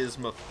 boss is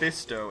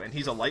Mephisto, and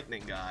he's a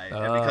lightning guy.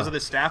 And because of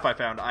this staff I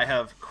found, I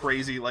have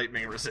crazy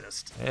lightning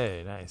resist.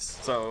 Hey, nice.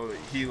 So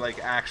he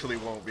like actually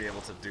won't be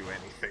able to do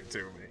anything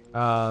to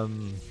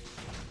me.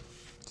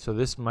 So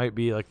this might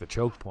be like the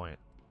choke point.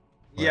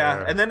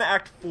 Yeah, and then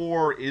Act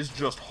 4 is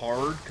just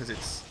hard because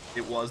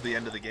it was the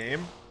end of the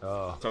game.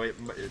 Oh. So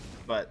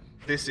but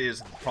this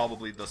is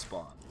probably the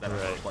spot that I'm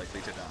most likely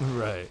to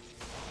die.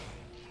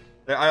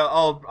 Right.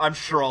 I'm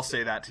sure I'll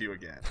say that to you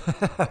again.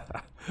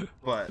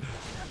 But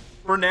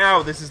for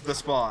now, this is the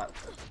spot.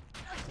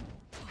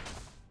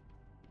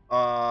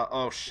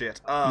 Oh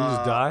shit. You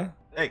just die?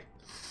 Hey.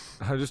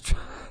 I'm just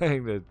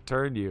trying to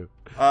turn you.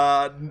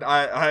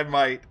 I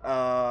might.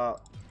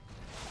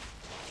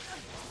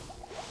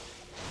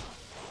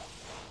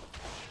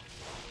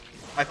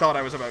 I thought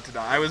I was about to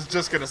die. I was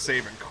just gonna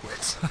save and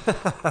quit.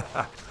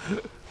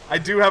 I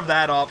do have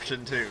that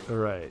option too.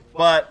 Right.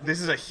 But this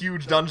is a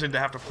huge dungeon to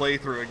have to play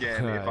through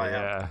again if I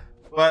have.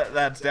 But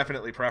that's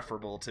definitely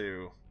preferable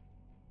to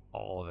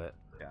all of it.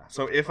 Yeah.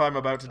 So if I'm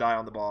about to die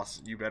on the boss,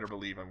 you better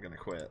believe I'm gonna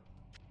quit.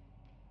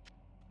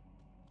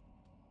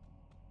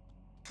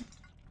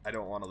 I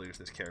don't want to lose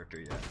this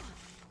character yet.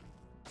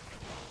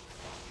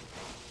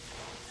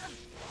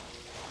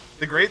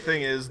 The great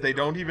thing is they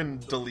don't even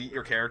delete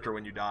your character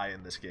when you die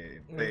in this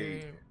game.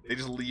 They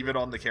just leave it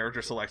on the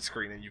character select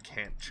screen and you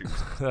can't choose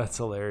it. That's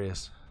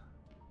hilarious.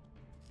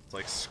 It's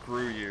like,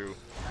 screw you.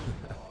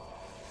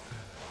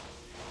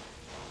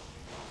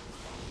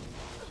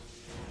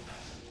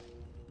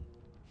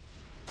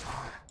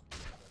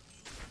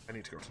 I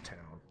need to go to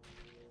town.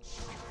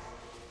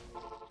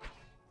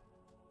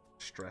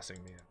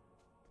 Stressing me out.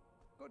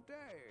 Good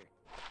day.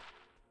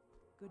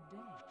 Good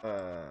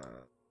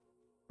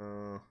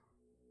day.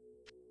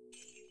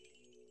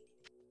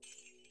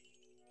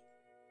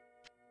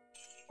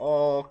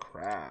 Oh,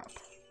 crap.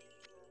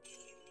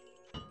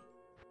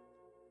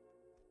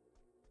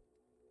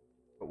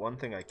 But one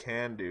thing I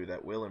can do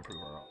that will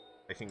improve our...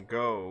 I can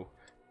go...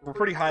 We're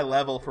pretty high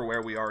level for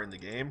where we are in the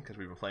game, because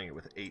we've been playing it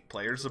with 8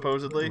 players,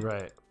 supposedly.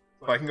 Right.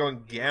 So I can go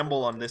and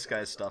gamble on this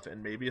guy's stuff,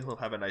 and maybe he'll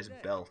have a nice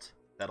belt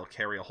that'll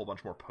carry a whole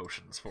bunch more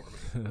potions for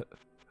me.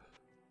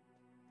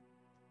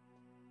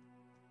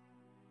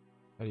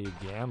 How do you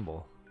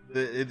gamble?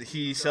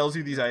 He sells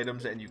you these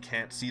items, and you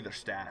can't see their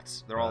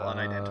stats. They're all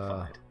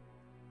unidentified.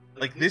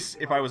 Like, this,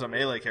 if I was a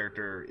melee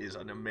character, is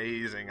an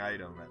amazing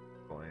item at this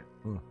point.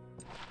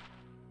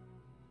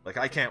 Like,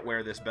 I can't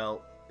wear this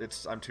belt.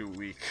 I'm too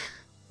weak.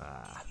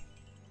 But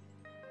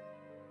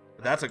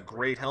that's a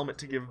great helmet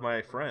to give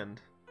my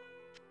friend.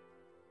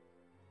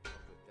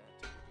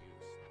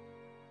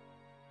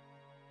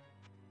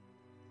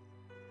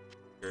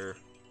 Sure.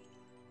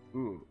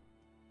 Ooh.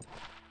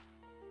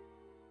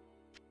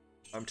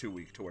 I'm too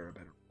weak to wear a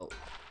better belt.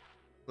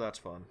 That's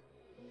fun.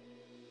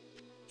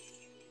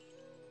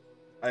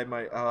 I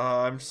might.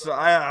 I'm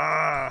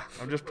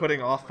just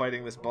putting off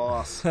fighting this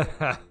boss.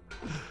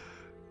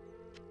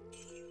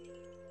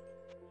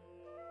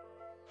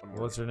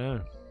 What's her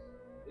name?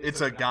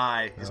 It's a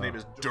guy. His name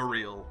is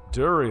Duriel.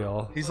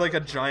 Duriel? He's like a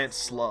giant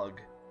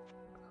slug.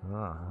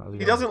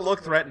 He doesn't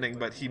look threatening,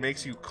 but he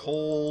makes you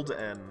cold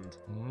and...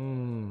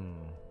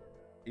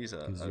 Gives you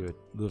a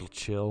little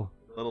chill.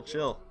 Little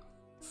chill.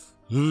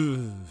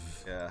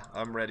 Yeah,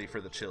 I'm ready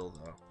for the chill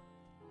though.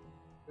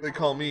 They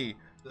call me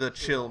the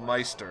Chill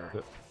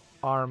Meister.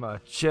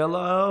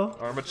 Armachillo?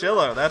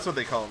 Armachillo, that's what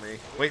they call me.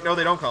 Wait, no,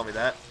 they don't call me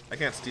that. I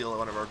can't steal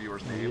one of our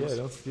viewers' names. Yeah,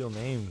 don't steal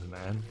names,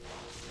 man.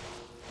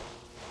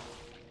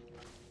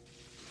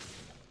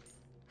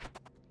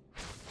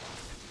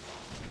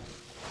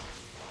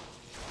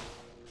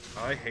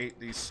 I hate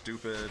these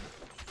stupid...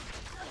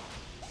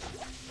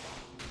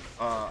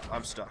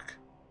 I'm stuck.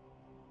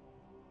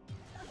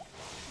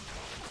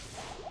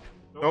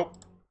 Nope.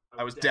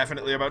 I was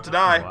definitely about to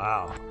die.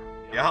 Wow.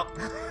 Yep.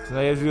 So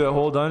now you have to do that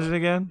whole dungeon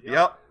again?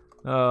 Yep.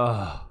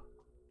 Oh.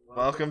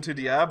 Welcome to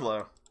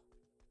Diablo.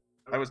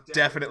 I was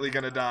definitely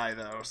gonna die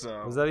though,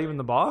 so... Was that even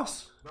the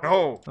boss?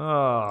 No.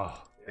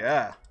 Oh.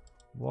 Yeah.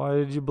 Why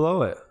did you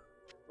blow it?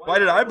 Why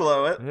did I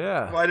blow it?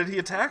 Yeah. Why did he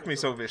attack me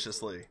so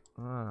viciously?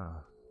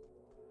 Ah.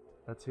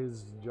 That's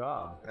his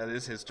job. That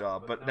is his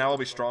job, but now I'll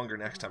be stronger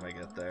next time I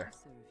get there.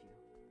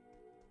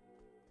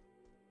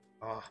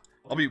 Oh,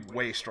 I'll be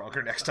way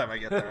stronger next time I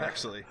get there,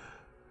 actually.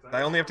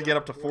 I only have to get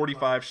up to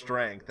 45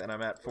 strength, and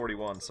I'm at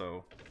 41,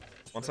 so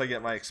once I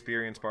get my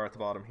experience bar at the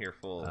bottom here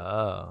full,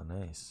 Oh,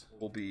 nice.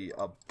 we'll be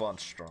a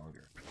bunch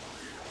stronger.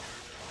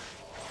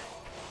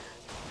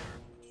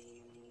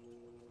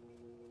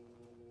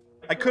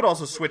 I could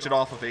also switch it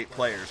off of 8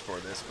 players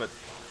for this, but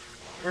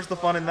where's the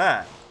fun in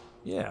that?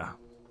 Yeah.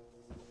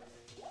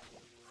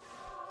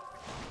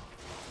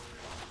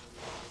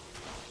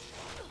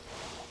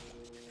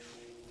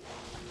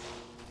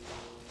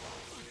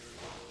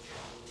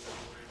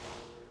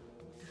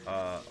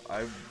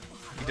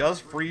 He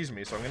does freeze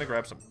me, so I'm gonna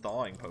grab some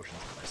thawing potions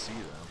when I see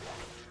them.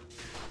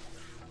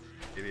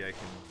 Maybe I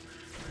can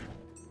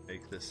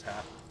make this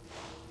happen.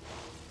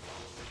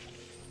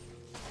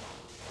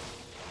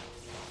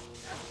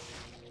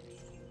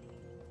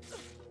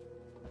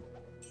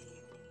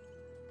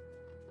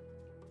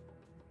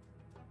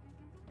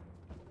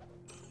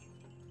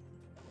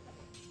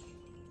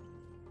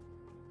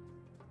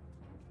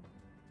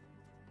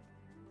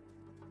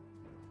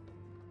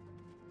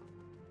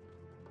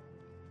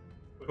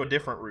 Go a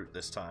different route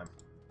this time.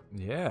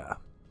 Yeah.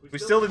 We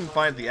still didn't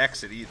find the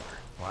exit either.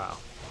 Wow.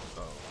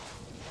 So.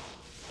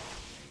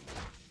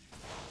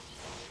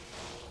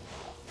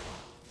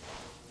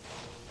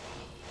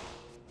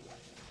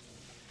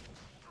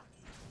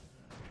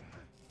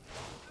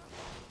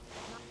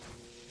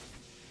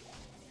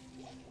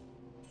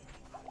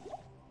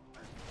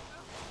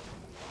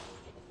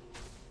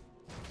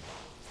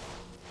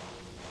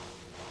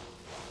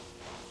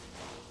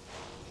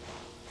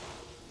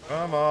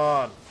 Come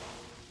on.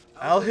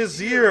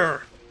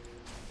 Al-Hazir!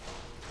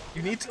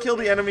 You need to kill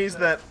the enemies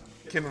that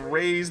can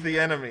raise the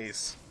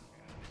enemies.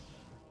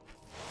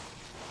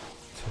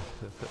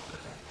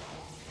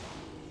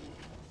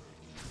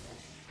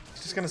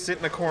 He's just gonna sit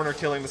in a corner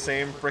killing the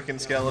same frickin'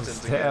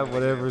 skeletons again. Stab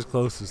whatever's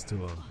closest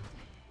to him.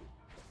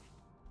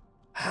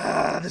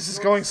 Ah, this is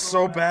going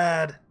so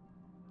bad.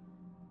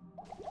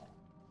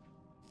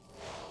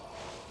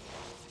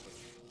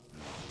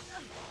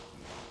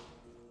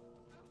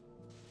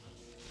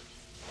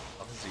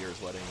 Al-Hazir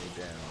is letting me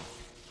down.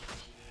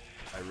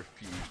 I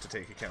refuse to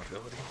take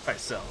accountability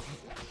myself.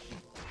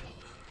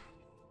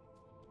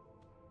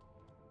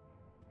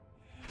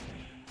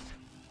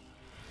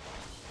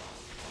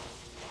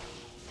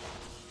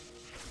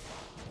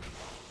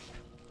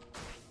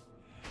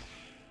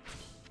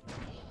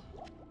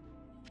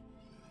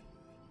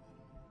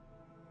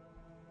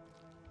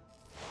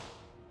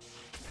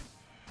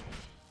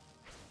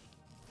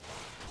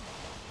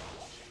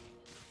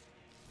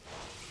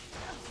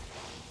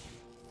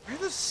 Where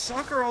the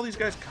suck are all these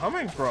guys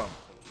coming from?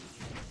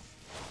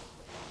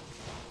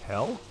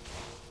 Hell?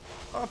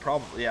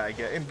 Probably, yeah, I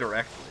get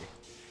indirectly.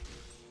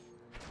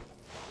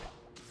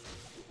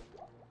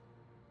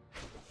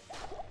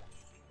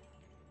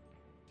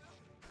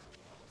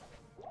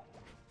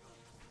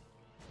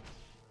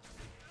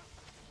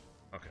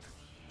 Okay.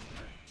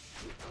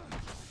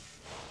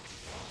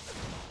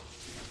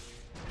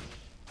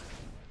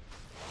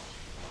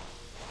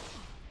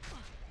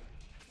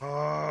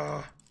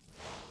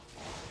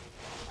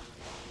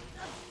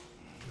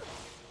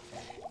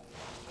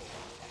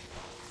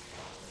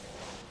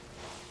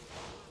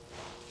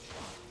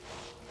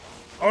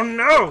 Oh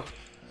no!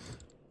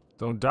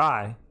 Don't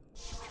die.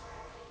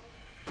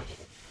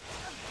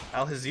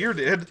 Al-Hazir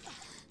did.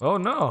 Oh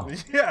no.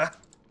 Yeah.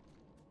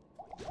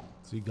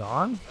 Is he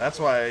gone? That's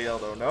why I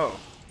yelled, oh no.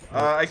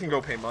 I can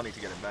go pay money to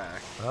get him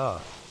back. Oh.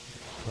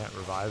 Can't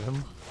revive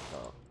him?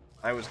 Oh.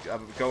 I was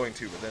going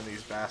to, but then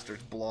these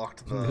bastards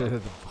blocked the...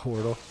 The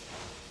portal.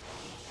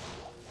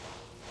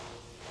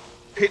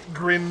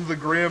 Pitgrim the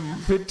Grim.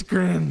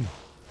 Pitgrim.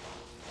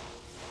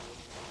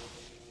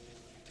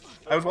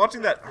 I was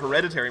watching that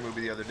Hereditary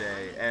movie the other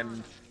day,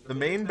 and the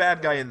main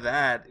bad guy in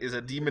that is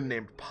a demon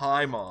named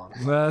Paimon.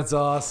 That's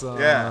awesome.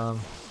 Yeah.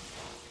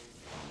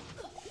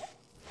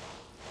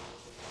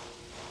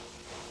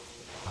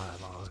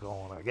 Paimon's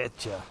gonna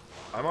get you.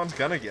 Paimon's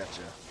gonna get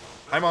you.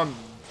 Paimon,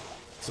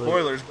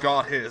 spoilers,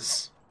 got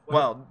his.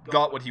 Well,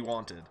 got what he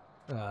wanted.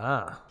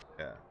 Ah.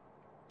 Yeah.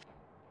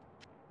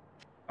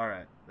 All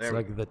right. It's There we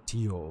like the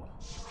Tio.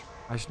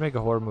 I should make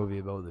a horror movie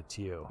about the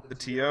Tio. The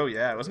Tio,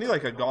 yeah. Wasn't he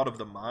like a god of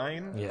the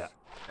mine? Yeah.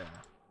 Yeah.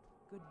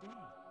 Good day.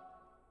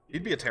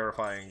 He'd be a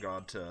terrifying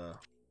god to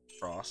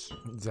cross.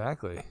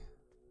 Exactly.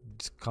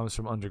 Just comes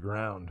from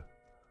underground.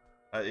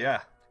 Yeah.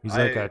 He's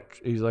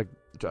like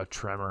a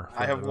tremor.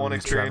 I have one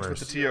experience Tremors.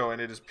 with the Tio,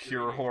 and it is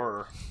pure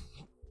horror.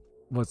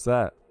 What's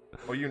that?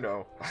 Oh, you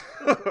know.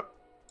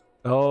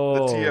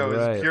 Oh, The Tio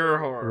right. is pure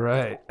horror.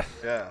 Right.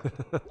 Yeah.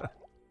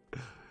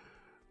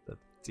 The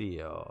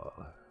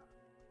Tio.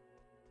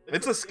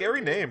 It's a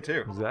scary name,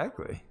 too.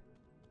 Exactly.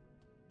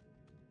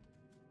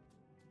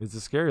 It's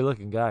a scary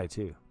looking guy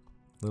too.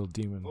 Little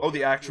demon. Oh,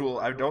 the actual...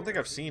 I don't think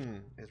I've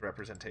seen his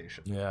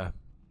representation. Yeah.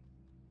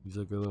 He's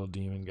like a little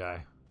demon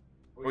guy.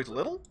 Oh, he's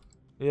little?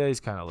 Yeah, he's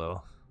kind of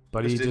little.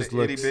 But he Just an just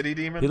looks... itty-bitty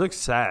demon? He looks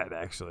sad,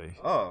 actually.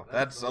 Oh,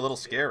 that's a little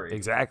scary.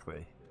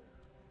 Exactly.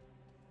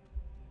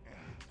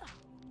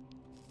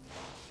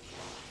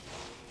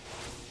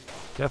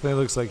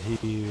 Definitely looks like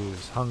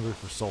he's hungry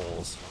for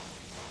souls.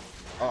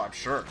 Oh, I'm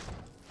sure.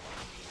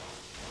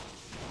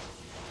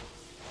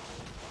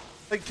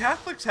 Like,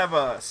 Catholics have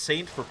a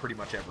saint for pretty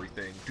much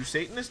everything. Do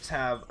Satanists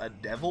have a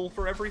devil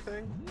for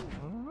everything? I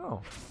don't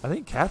know. I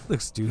think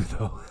Catholics do,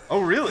 though.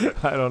 Oh, really?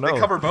 I don't know. They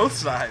cover both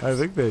sides. I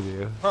think they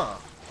do. Huh.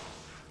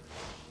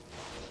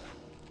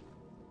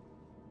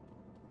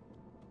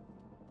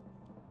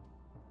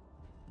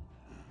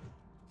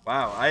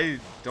 Wow, I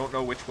don't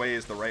know which way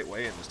is the right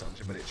way in this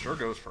dungeon, but it sure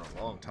goes for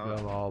a long time.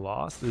 I'm all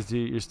lost.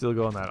 You're still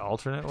going that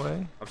alternate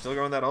way? I'm still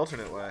going that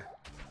alternate way.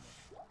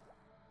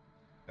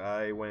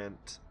 I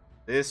went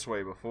this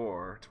way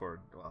before,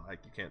 toward... Well, you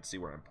can't see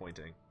where I'm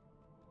pointing.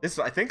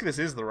 I think this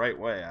is the right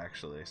way,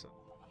 actually, so...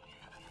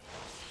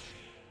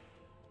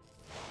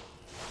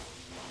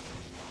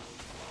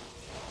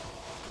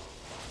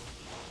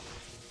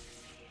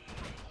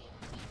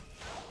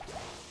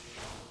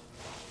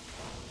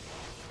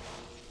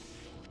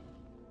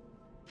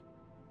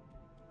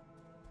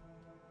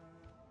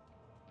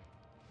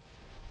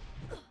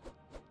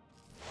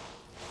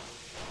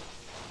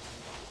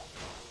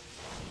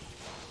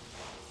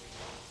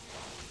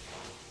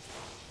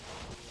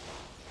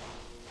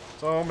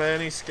 So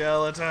many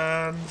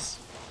skeletons.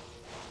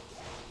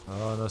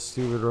 Oh, those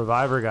stupid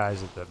reviver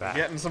guys at the back.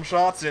 Getting some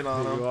shots in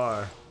on Here you them.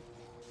 are.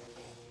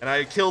 And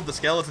I killed the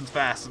skeletons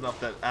fast enough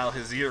that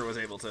Al-Hazir was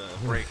able to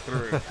break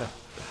through.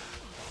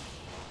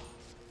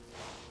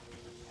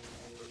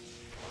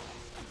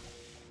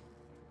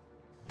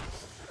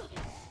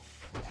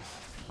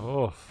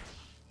 Oh.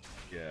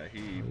 Yeah, he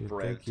What do you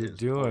bred think you're his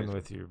doing poison.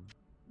 with your...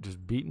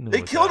 Just beating him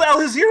They with killed that?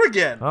 Al-Hazir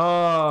again!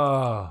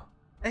 Oh.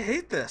 I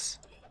hate this.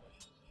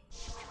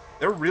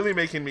 They're really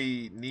making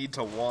me need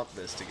to want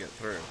this to get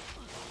through.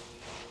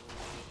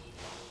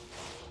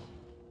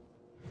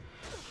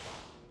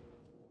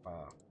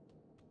 Wow.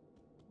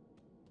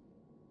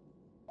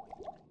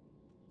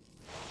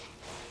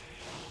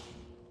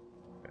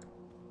 Okay.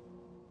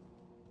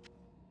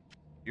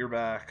 You're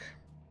back.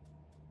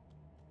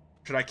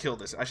 Should I kill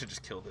this? I should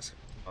just kill this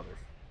mother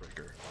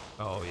fricker.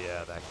 Oh,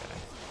 yeah, that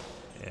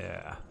guy.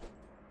 Yeah.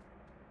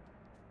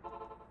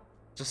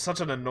 Just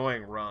such an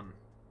annoying run.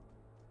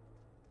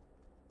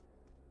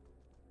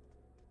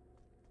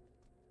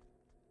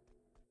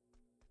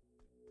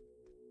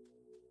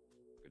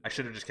 I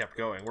should have just kept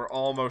going. We're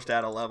almost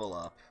at a level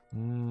up.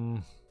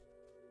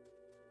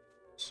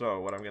 So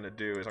what I'm going to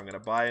do is I'm going to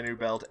buy a new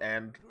belt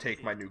and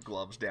take my new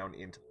gloves down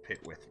into the pit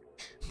with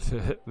me.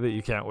 That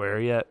you can't wear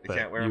yet, You but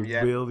can't wear 'em you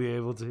yet. will be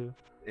able to.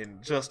 In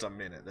just a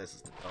minute. This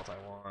is the belt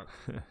I want.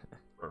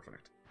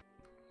 Perfect.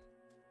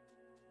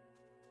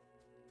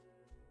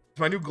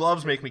 My new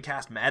gloves make me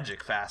cast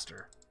magic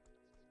faster.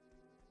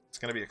 It's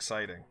going to be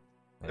exciting.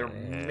 They're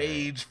Yeah.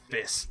 mage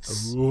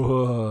fists.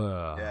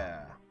 Whoa.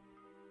 Yeah.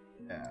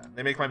 Yeah.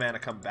 They make my mana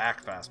come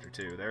back faster,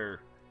 too. They're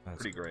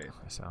That's- pretty great.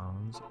 That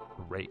sounds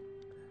great.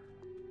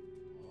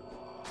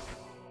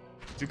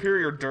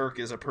 Superior Dirk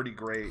is a pretty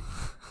great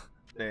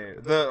thing.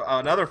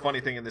 Another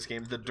funny thing in this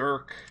game, the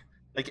Dirk,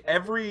 like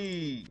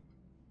every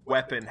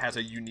weapon has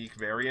a unique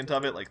variant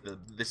of it. Like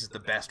this is the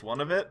best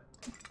one of it.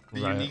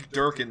 The Right. unique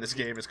Dirk in this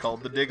game is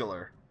called the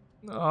Diggler.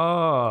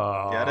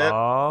 Oh. Get it?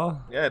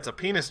 Yeah, it's a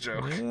penis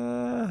joke.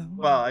 Yeah.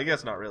 Well, I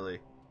guess not really.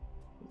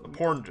 A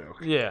porn joke.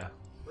 Yeah.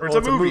 Or it's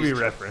Well, a movie movie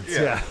joke. reference.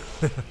 Yeah.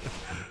 Yeah.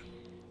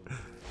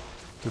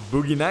 To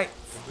Boogie Nights.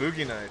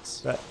 Boogie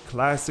Nights. That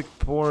classic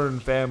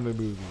porn family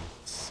movie.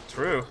 It's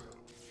true.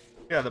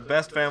 Yeah, the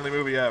best family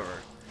movie ever.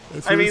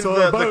 That's I what mean, it's all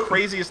the about.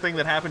 craziest thing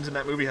that happens in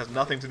that movie has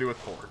nothing to do with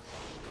porn.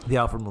 The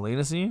Alfred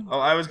Molina scene? Oh,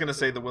 I was gonna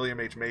say the William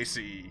H.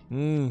 Macy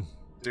Mm.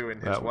 doing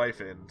his That-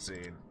 wife in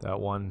scene. That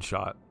one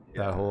shot.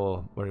 Yeah. That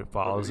whole where it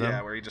follows him.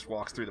 Yeah, where he just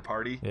walks through the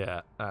party.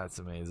 Yeah, that's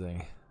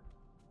amazing.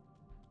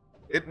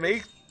 It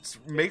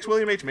makes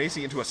William H.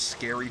 Macy into a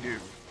scary dude.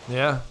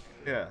 Yeah.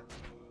 Yeah.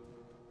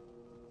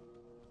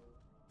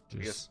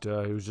 Just he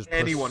was just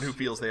Anyone who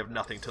feels they have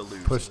nothing to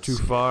lose. pushed too is-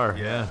 far.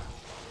 Yeah. Yeah.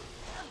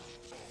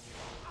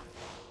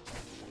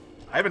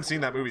 I haven't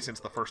seen that movie since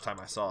the first time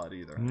I saw it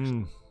either.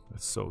 Mm,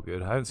 that's so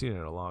good. I haven't seen it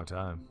in a long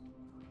time.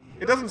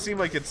 It doesn't seem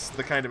like it's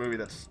the kind of movie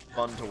that's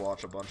fun to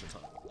watch a bunch of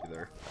times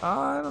either.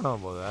 I don't know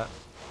about that.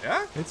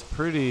 Yeah? It's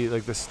pretty,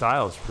 like, the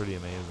style's pretty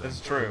amazing.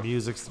 That's true. The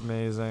music's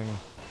amazing.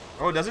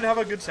 Oh, does it have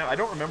a good sound? I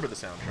don't remember the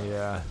soundtrack.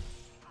 Yeah.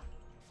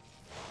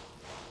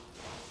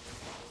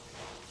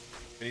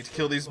 I need to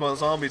kill these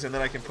zombies and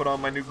then I can put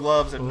on my new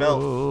gloves and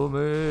belt. Oh,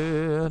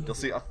 man. You'll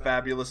see a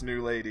fabulous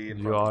new lady. In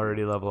You front of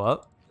already level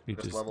up? You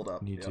Just leveled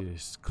up, need yep. to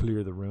just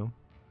clear the room.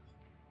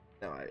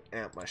 Now I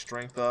amp my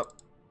strength up.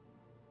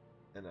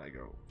 And I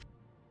go...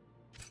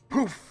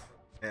 Poof!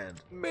 And...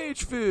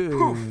 Mage fist.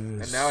 Poof!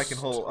 And now I can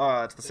hold...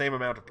 it's the same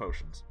amount of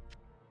potions.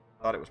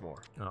 Thought it was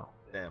more. Oh.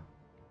 Damn.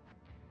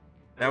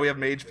 Now we have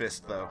Mage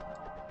Fist, though.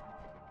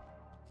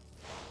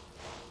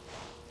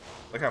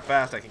 Look how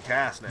fast I can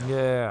cast now.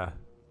 Yeah.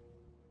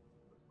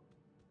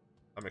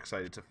 I'm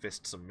excited to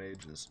fist some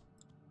mages.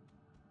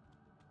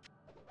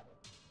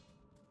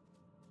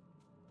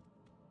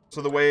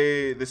 So the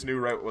way this new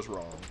route was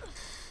wrong.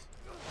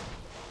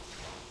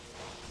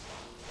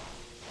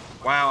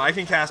 Wow, I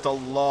can cast a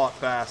lot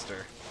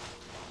faster.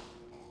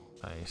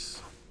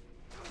 Nice.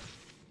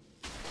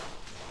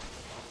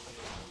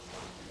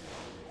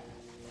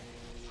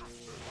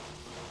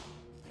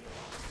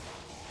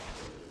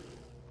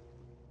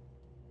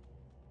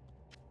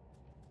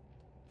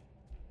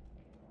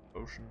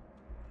 Ocean.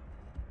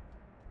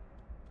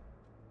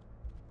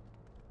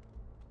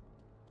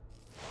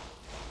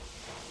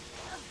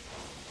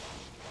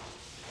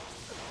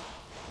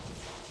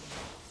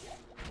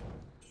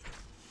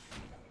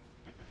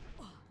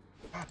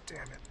 God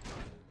damn it.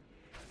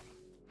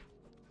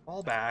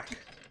 Fall back.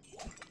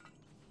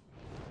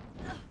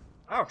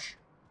 Ouch.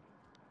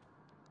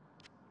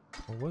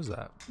 What was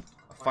that?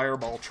 A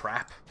fireball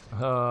trap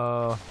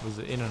Was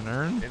it in an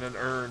urn? in an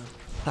urn.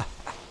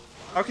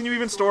 How can you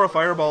even store a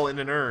fireball in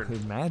an urn?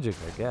 Magic,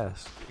 I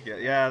guess.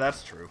 Yeah,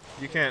 that's true.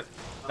 You can't...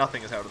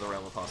 Nothing is out of the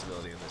realm of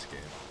possibility in this game.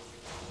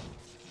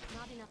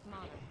 Not enough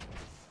mana.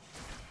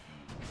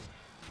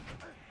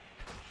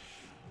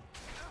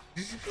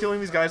 You keep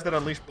killing these guys that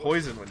unleash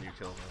poison when you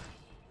kill them.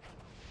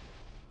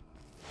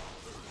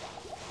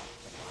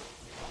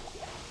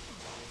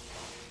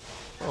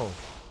 Oh.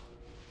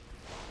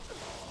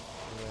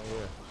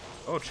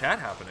 Oh, chat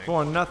happening.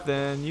 For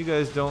nothing. You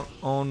guys don't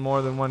own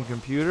more than one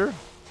computer?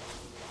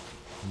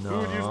 No. Who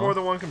would use more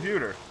than one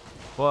computer?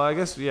 Well, I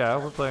guess, yeah,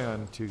 we're playing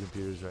on 2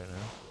 computers right now.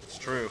 It's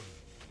true.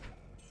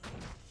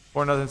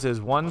 For nothing says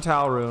 1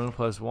 Tau rune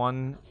plus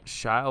 1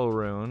 Shile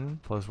rune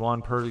plus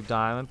 1 perfect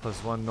diamond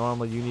plus 1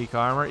 normal unique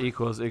armor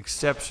equals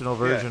exceptional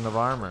version of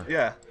armor.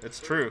 Yeah, it's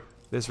true.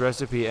 This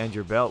recipe and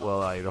your belt will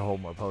allow you to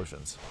hold more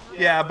potions.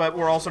 Yeah, but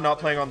we're also not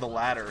playing on the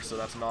ladder, so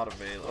that's not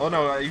available. Oh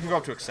no, you can go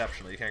up to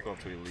exceptional. You can't go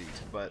up to elite.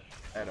 But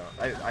I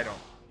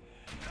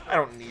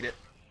don't need it.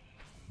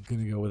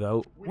 Gonna go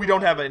without. We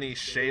don't have any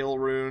shale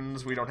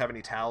runes. We don't have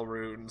any tal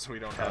runes. We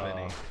don't have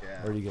any.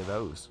 Yeah. Where do you get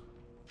those?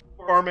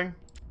 Farming.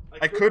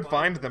 I could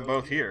find them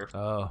both here,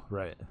 Oh,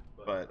 right.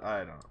 but I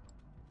don't.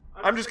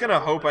 I'm just gonna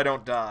hope I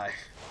don't die.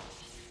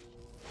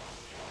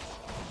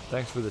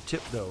 Thanks for the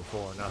tip, though,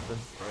 for nothing.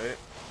 Right?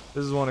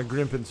 This is one of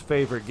Grimpen's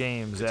favorite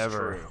games It's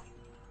ever. true.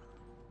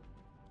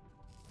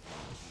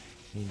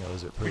 He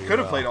knows it We pretty could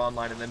have well. played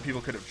online, and then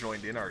people could have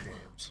joined in our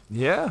games.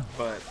 Yeah.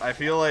 But I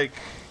feel like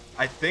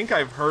I think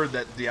I've heard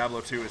that Diablo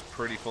 2 is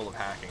pretty full of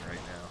hacking right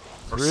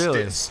now. Or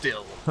Really?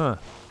 Still. Huh.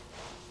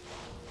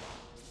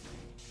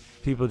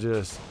 People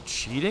just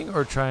cheating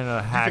or trying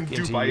to hack You can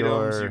into dupe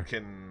items. your...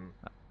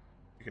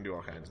 You can do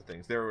all kinds of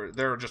things. There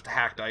are just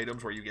hacked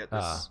items where you get this.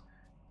 Ah.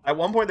 At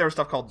one point, there was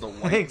stuff called the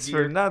white Thanks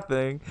gear. for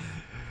nothing.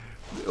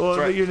 Well,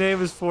 right. your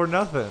name is for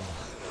nothing.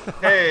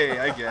 Hey,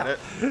 I get it.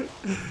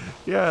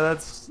 Yeah,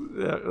 that's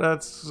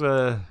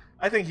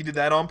I think he did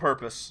that on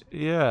purpose.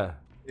 yeah.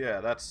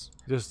 Yeah, that's.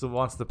 Just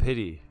wants the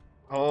pity.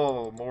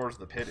 Oh, more's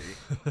the pity.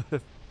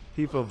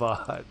 People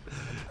bought.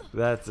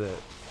 That's it.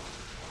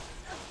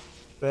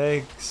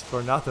 Thanks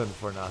for nothing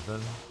for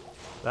nothing.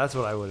 That's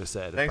what I would have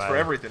said. Thanks for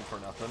everything for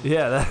nothing.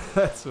 Yeah,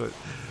 that's what.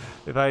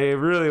 If I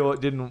really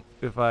didn't,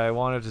 if I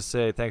wanted to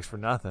say thanks for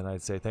nothing,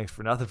 I'd say thanks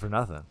for nothing for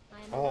nothing.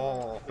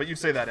 Oh, but you'd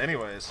say that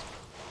anyways.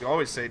 You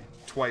always say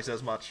twice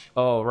as much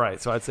Oh, right.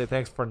 So I'd say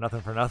thanks for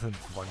nothing for nothing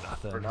for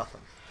nothing. for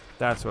nothing.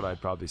 That's what I'd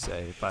probably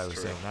say if I was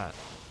true. saying that.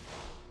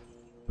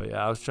 But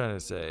yeah, I was trying to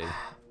say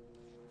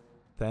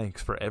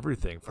thanks for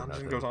everything for Dungeon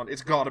nothing. goes on.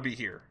 It's gotta be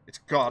here. It's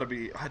gotta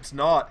be. It's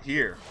not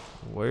here.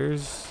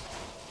 Where's?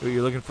 Oh,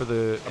 you're looking for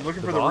the. I'm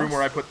looking for the room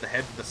where I put the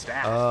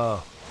staff.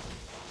 Oh,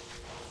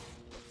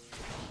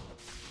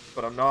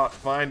 But I'm not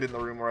finding the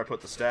room where I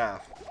put the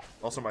staff.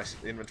 Also, my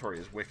inventory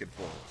is wicked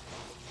full.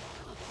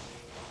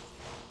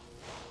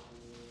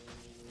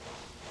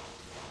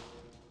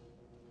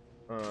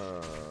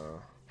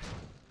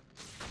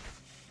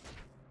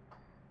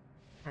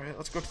 Alright,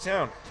 let's go to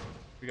town.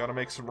 We gotta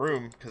make some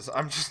room, because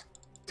I'm just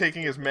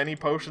taking as many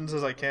potions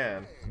as I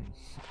can.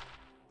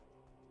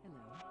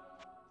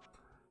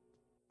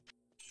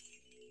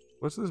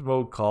 what's this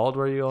mode called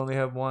where you only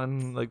have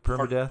one like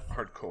permadeath?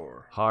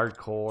 Hardcore.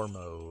 Hardcore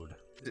mode.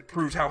 It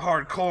proves how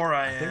hardcore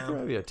I I think there am.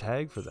 might be a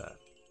tag for that.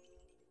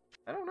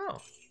 I don't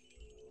know.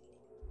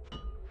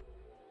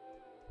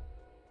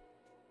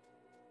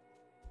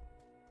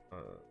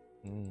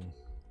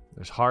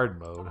 There's hard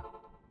mode.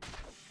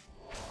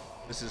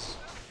 This is,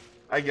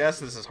 I guess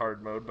this is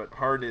hard mode, but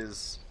hard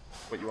is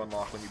what you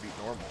unlock when you beat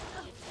normal.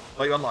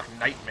 Well, you unlock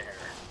nightmare.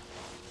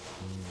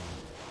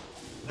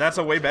 That's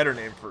a way better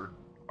name for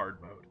hard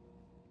mode.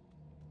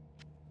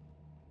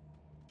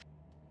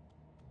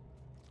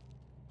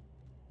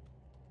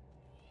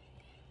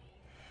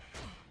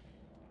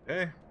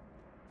 Okay.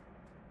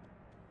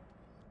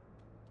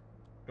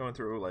 Going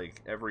through,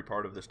 like, every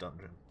part of this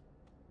dungeon.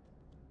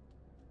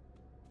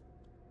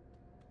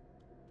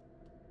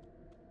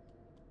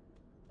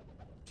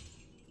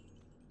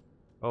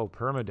 Oh,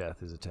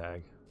 permadeath is a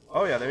tag.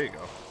 Oh, yeah, there you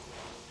go.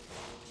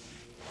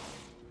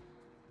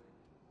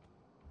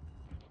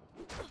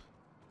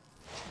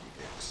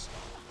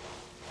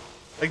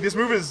 Like, this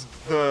move is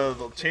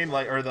the chain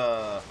light, or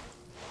the...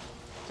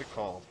 What's it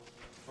called?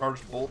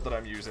 Charged bolt that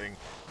I'm using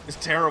is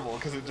terrible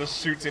because it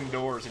just shoots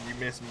indoors and you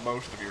miss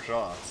most of your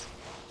shots.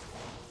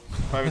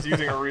 If I was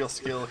using a real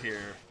skill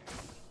here.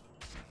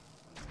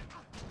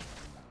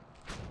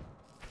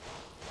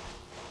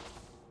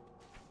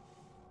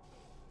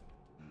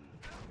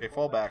 Okay,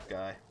 fall back,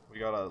 guy. We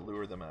gotta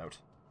lure them out.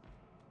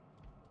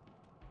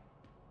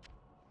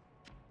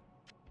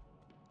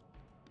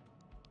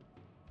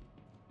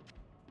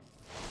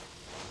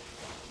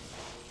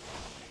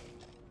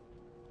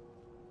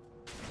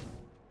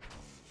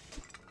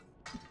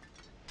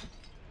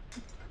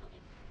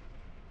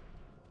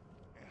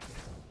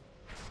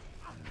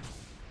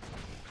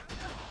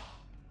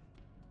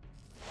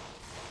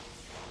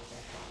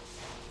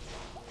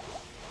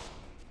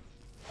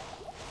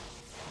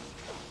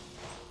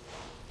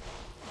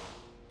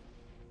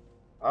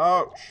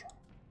 Ouch!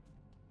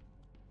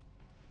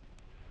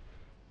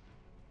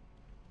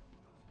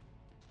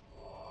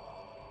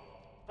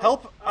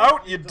 Help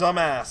out, you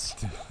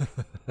dumbass!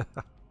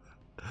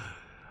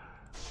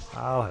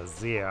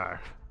 Al-Hazir.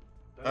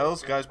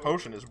 This guy's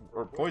potion is,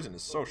 or poison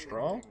is so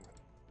strong.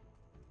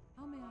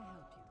 How may I help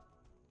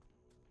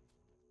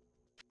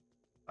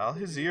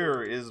you?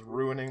 Al-Hazir is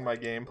ruining my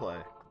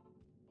gameplay.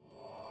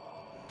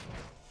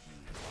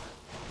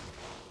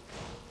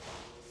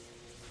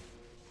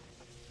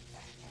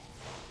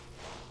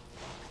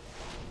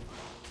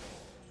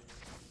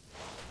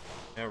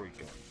 There we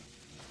go.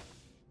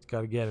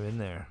 Gotta get him in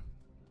there.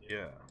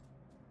 Yeah.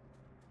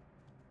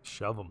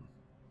 Shove him.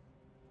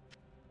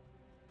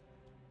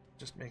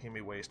 Just making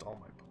me waste all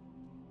my...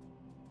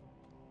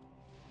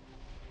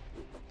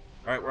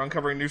 Alright, we're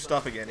uncovering new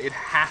stuff again. It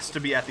has to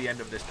be at the end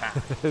of this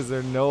path. Is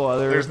there no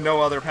other? There's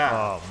no other path.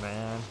 Oh,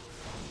 man.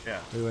 Yeah.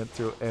 We went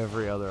through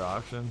every other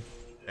option.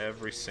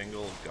 Every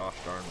single gosh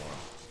darn one.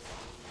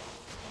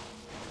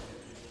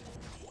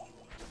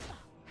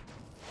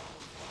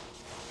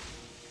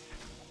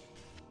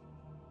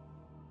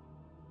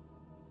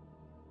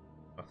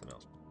 Nothing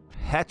else.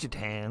 Hatchet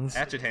hands.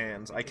 Hatchet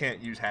hands. I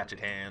can't use hatchet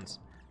hands.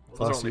 Those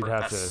Plus are only you'd for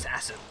have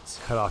assassins.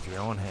 to cut off your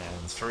own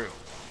hands. True.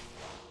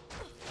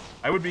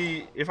 I would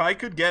be, if I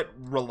could get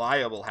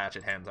reliable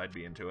hatchet hands, I'd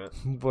be into it.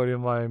 What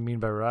do I mean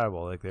by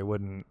reliable? Like they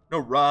wouldn't. No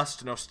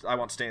rust. No. I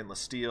want stainless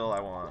steel. I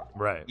want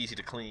Right. easy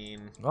to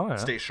clean. Oh yeah.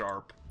 Stay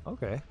sharp.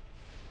 Okay.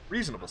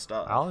 Reasonable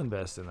stuff. I'll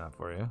invest in that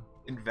for you.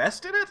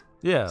 Invest in it.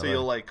 Yeah. So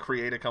you'll like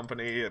create a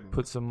company and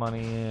put some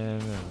money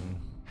in and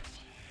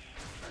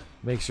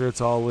make sure it's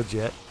all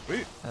legit,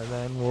 Sweet. and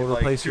then we'll In, like,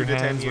 replace 2 your to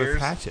 10 hands with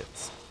years?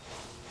 hatchets.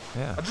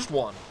 Yeah. Just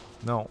one.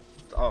 No.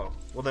 Oh,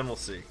 well then we'll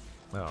see.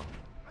 No.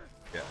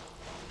 Yeah.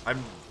 I'm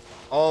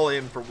all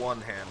in for one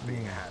hand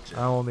being a hatchet.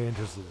 I'm only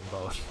interested in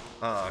both.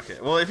 Oh, okay.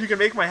 Well, if you can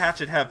make my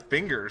hatchet have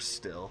fingers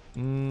still,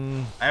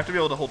 I I have to be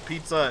able to hold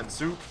pizza and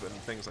soup and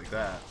things like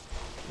that.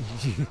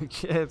 You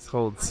can't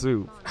hold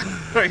soup,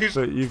 You should-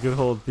 but you can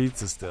hold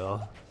pizza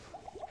still.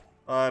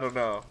 I don't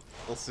know.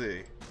 We'll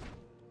see.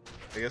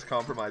 I guess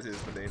compromise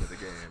is the name of the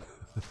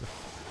game.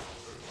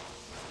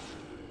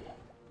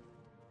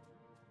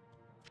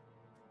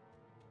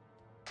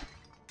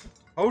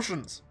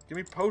 Potions! Give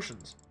me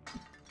potions.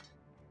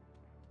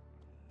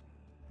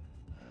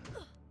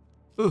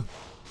 Ugh.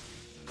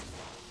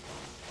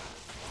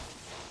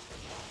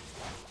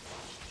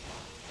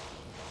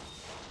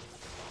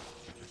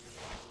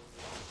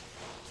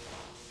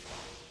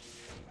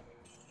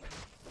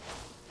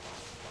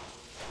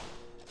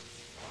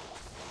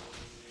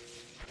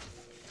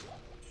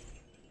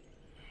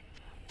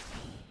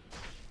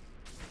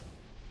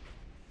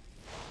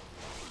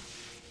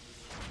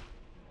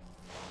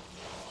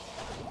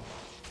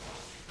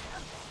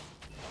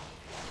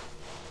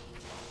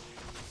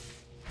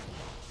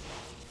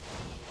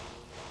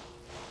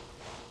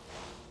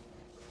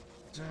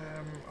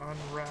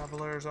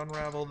 Unravelers,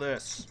 unravel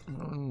this.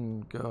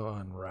 Go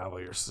unravel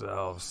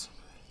yourselves.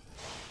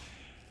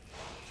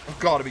 I've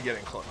got to be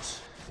getting close.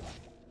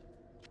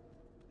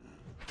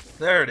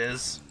 There it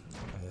is.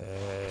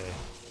 Hey.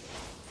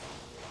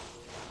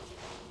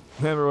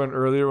 Remember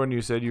earlier when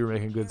you said you were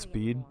making good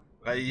speed?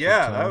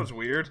 Yeah, that was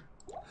weird.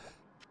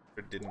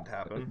 It didn't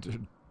happen.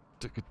 It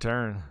took a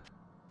turn.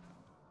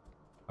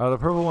 Are the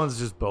purple ones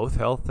just both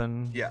health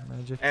and Yeah.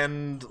 magic?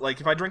 And,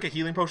 like, if I drink a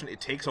healing potion, it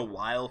takes a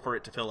while for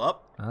it to fill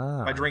up.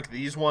 Ah. If I drink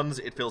these ones,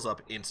 it fills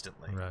up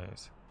instantly.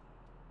 Right.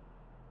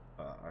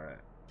 Alright.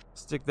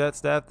 Stick that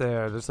staff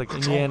there, just like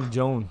Indiana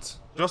Jones.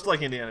 Just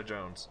like Indiana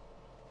Jones.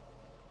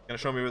 Gonna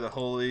show me where the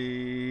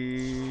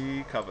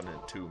Holy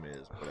Covenant tomb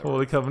is. Whatever.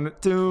 Holy Covenant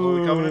Tomb.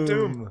 Holy Covenant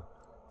tomb.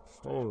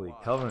 Holy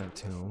Covenant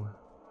Tomb.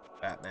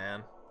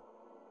 Batman.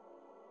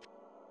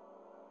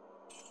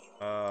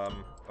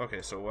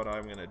 Okay, so what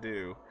I'm gonna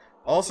do...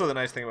 Also, the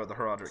nice thing about the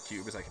Herodric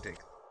Cube is I can take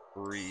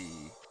 3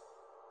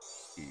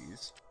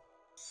 keys.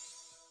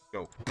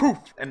 Go poof!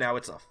 And now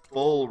it's a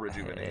full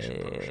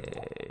rejuvenation potion.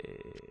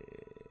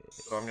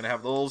 So I'm gonna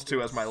have those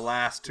 2 as my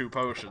last 2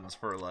 potions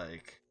for,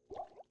 like,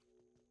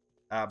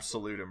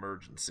 absolute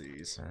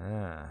emergencies.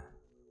 Ah.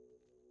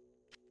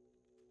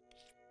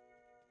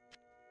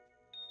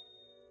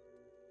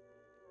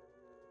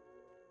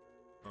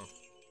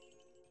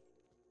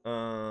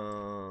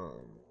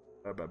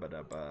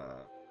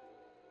 Ba-ba-ba-da-ba.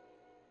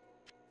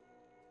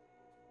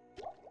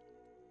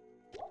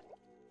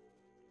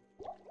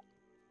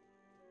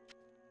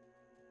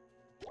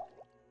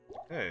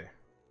 Hey.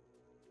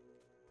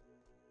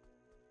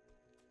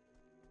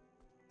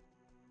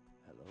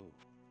 Hello.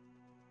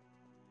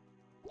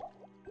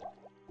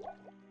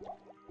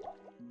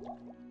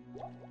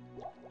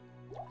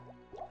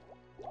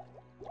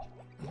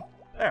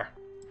 There.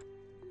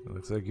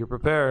 Looks like you're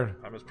prepared.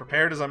 I'm as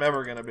prepared as I'm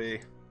ever gonna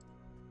be.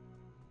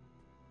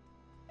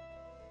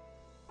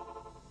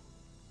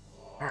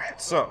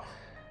 Alright, so.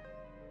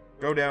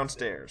 Go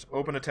downstairs.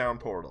 Open a town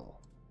portal.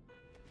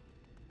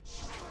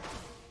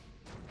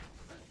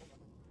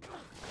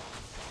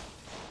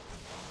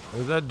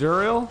 Is that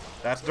Duriel?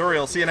 That's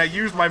Duriel. See, and I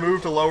used my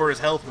move to lower his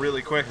health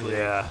really quickly.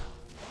 Yeah.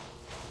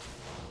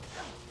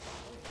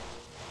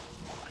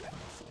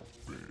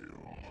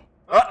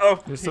 Uh-oh!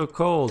 You're so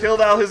cold.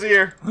 Killed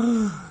Alhazir.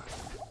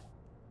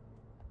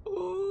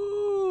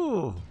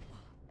 Ooh.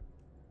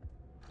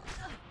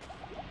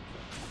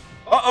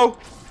 Uh-oh!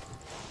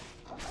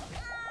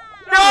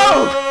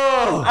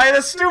 No! I had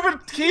a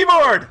stupid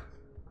keyboard!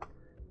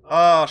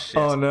 Oh, shit.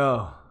 Oh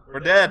no. We're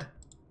dead.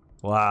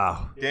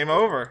 Wow. Game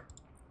over.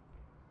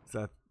 Is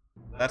that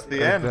That's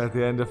the end. Is that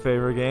the end of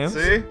favorite games?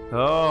 See?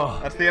 Oh.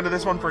 That's the end of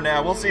this one for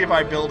now. We'll see if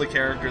I build a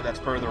character that's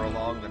further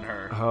along than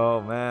her.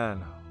 Oh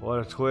man.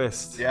 What a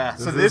twist. Yeah,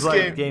 This so is this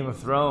like Game of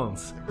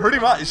Thrones. Pretty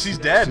much. She's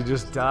She dead.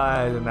 just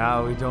died and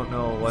now we don't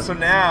know what. So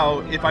now,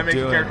 if I make a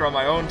doing. character on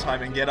my own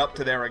time and get up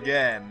to there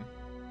again,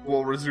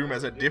 we'll resume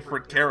as a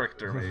different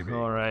character, maybe.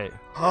 Alright.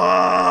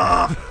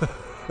 Ah!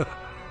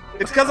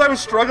 It's because I was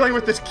struggling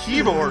with this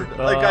keyboard.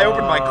 Like, I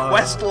opened my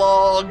quest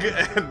log,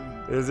 and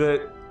Is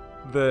it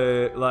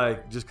the,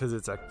 like, just because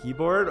it's a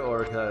keyboard or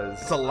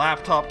because. it's a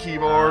laptop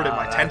keyboard, and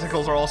my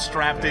tentacles are all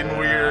strapped in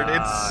weird.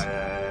 It's...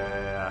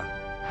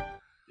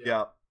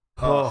 Yeah.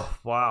 Oh,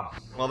 wow.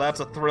 Well, that's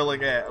a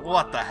thrilling end.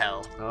 What the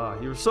hell? Oh,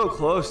 you were so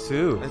close,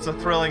 too. It's a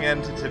thrilling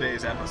end to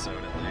today's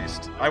episode, at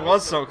least. I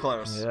was so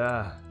close.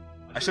 Yeah.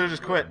 I should have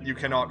just quit. You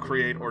cannot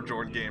create or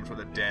join games with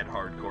a dead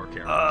hardcore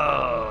character.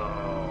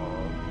 Oh.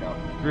 Yep.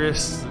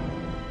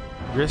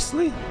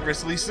 Grizzly?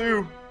 Grizzly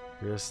Sue.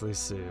 Grizzly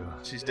Sue.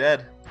 She's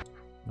dead.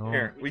 No.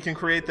 Here, we can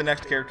create the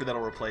next character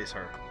that'll replace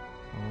her.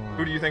 Oh.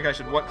 Who do you think I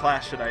should... What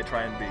class should I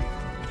try and be?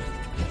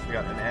 We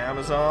got an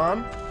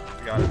Amazon.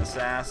 We got an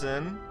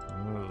assassin.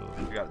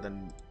 Ooh. We got the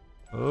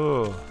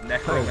Ooh.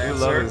 necromancer. I do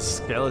love his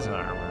skeleton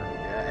armor.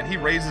 Yeah, and he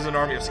raises an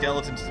army of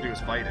skeletons to do his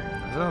fighting.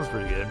 That sounds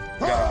pretty good.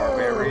 We got a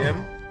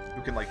barbarian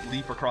who can, like,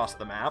 leap across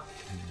the map.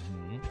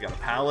 Mm-hmm. We got a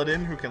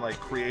paladin who can, like,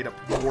 create a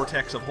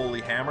vortex of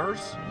holy hammers.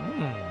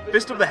 Mm.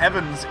 Fist of the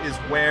Heavens is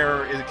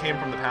where it came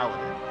from the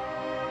paladin.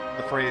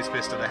 The phrase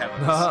Fist of the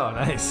Heavens. Oh,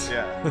 nice.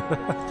 Yeah.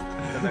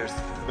 Then there's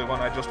the one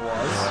I just was.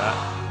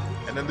 Yeah.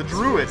 And then the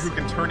druid who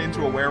can turn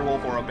into a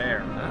werewolf or a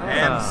bear. Ah.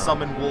 And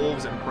summon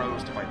wolves and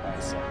crows to fight by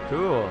his side.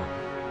 Cool.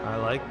 I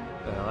like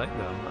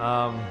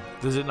them.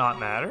 Does it not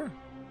matter?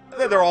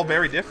 They're all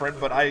very different,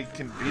 but I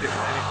can beat it with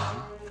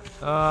anyone.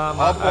 I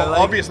Well, like,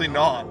 obviously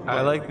not. I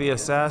but like the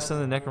assassin,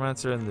 the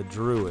necromancer, and the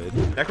druid.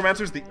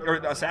 Necromancer's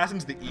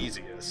assassin's the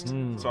easiest,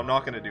 so I'm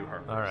not gonna do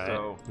her. All right.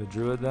 So The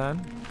druid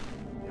then.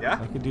 yeah,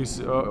 I could do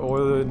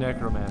or the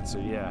necromancer.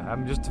 Yeah,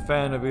 I'm just a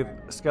fan of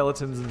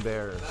skeletons and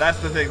bears. that's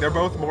the thing. They're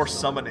both more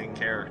summoning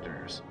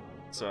characters.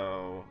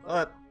 So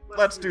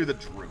let's do the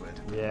druid.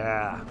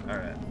 Yeah. All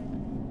right.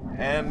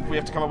 And we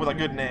have to come up with a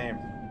good name.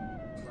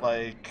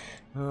 Like,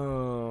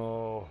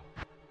 Oh.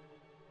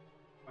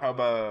 how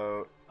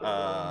about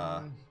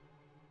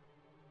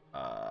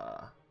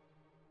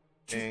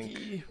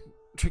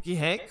Tricky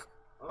Hank.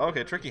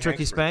 Okay, Tricky Tricky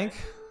Hank's pretty- Spank.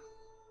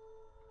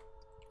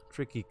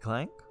 Tricky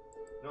Clank.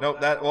 No,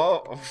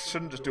 well,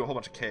 shouldn't just do a whole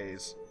bunch of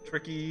K's.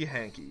 Tricky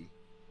Hanky.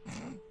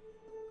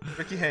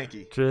 Tricky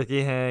Hanky.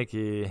 Tricky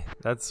Hanky.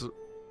 That's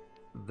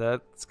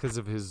because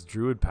of his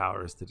druid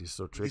powers that he's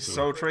so tricky. He's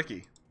so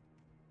tricky.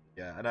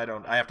 Yeah, and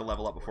I have to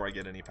level up before I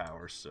get any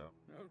powers, so.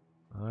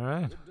 All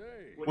right.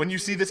 When you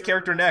see this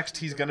character next,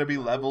 he's gonna be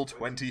level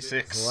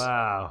 26.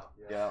 Wow.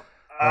 Yeah.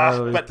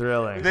 That'll be but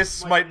thrilling.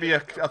 this might be a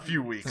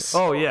few weeks.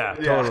 Oh yeah,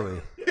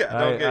 totally. Yeah,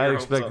 don't get I your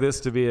hopes expect up. this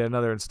to be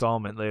another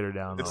installment later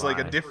down the It's line.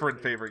 like a different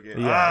favorite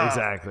game. Yeah,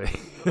 exactly.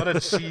 What a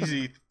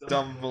cheesy,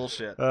 dumb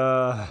bullshit.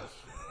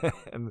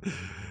 And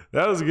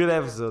that was a good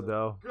episode,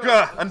 though.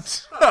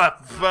 Was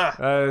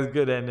Was a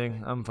good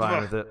ending. I'm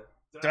fine with it.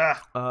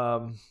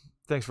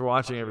 Thanks for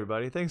watching,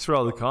 everybody. Thanks for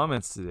all the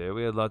comments today.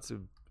 We had lots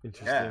of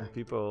interesting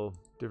people,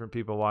 different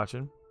people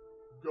watching.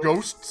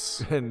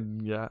 Ghosts.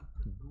 And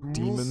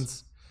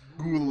demons.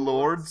 Ghoul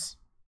lords.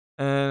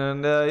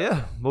 And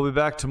yeah, we'll be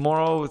back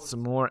tomorrow with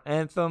some more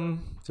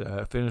Anthem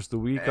to finish the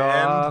week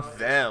off.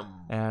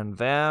 And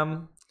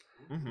them.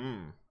 Mm-hmm.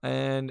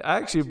 And I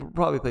actually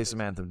probably play some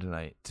Anthem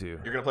tonight too.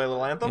 You're gonna play a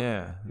little Anthem?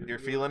 Yeah. You're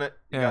feeling it?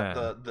 You Yeah.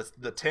 got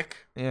the tick?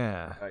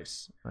 Yeah.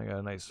 Nice. I got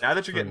a nice. Now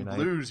that you're getting night.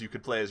 blues, you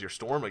could play as your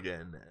Storm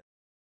again.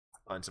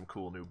 Find some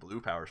cool new blue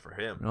powers for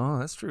him. Oh,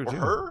 that's true Or too.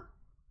 her?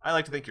 I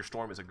like to think your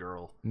Storm is a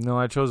girl. No,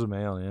 I chose a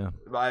male. Yeah.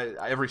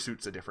 Every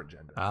suit's a different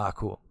gender. Ah,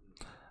 cool.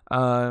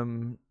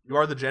 You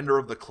are the gender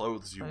of the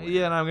clothes you wear.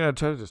 Yeah, and I'm gonna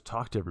try to just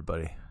talk to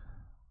everybody.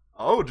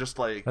 Oh, just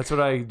like That's what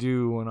I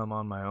do when I'm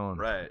on my own.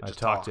 Right, I just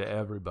talk talk. to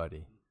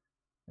everybody.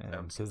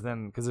 And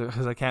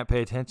because I can't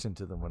pay attention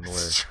to them when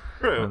It's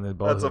we're true. when they're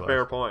both That's a of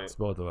fair us. point. It's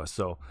both of us.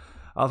 So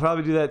I'll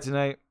probably do that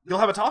tonight. You'll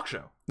have a talk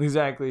show.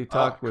 Exactly.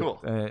 Talk cool.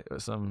 with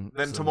some.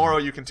 Then some tomorrow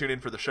you can tune in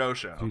for the show.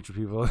 future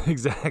people.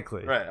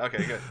 Exactly. Right.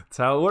 Okay. Good. That's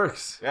how it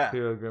works. Yeah.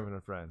 Here at Grimpen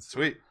and Friends.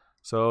 Sweet.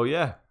 So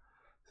yeah,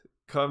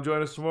 come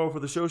join us tomorrow for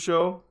the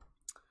show.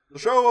 The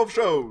show of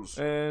shows.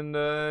 And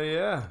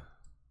yeah,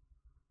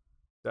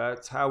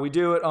 that's how we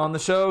do it on the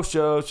show.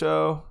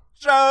 Show.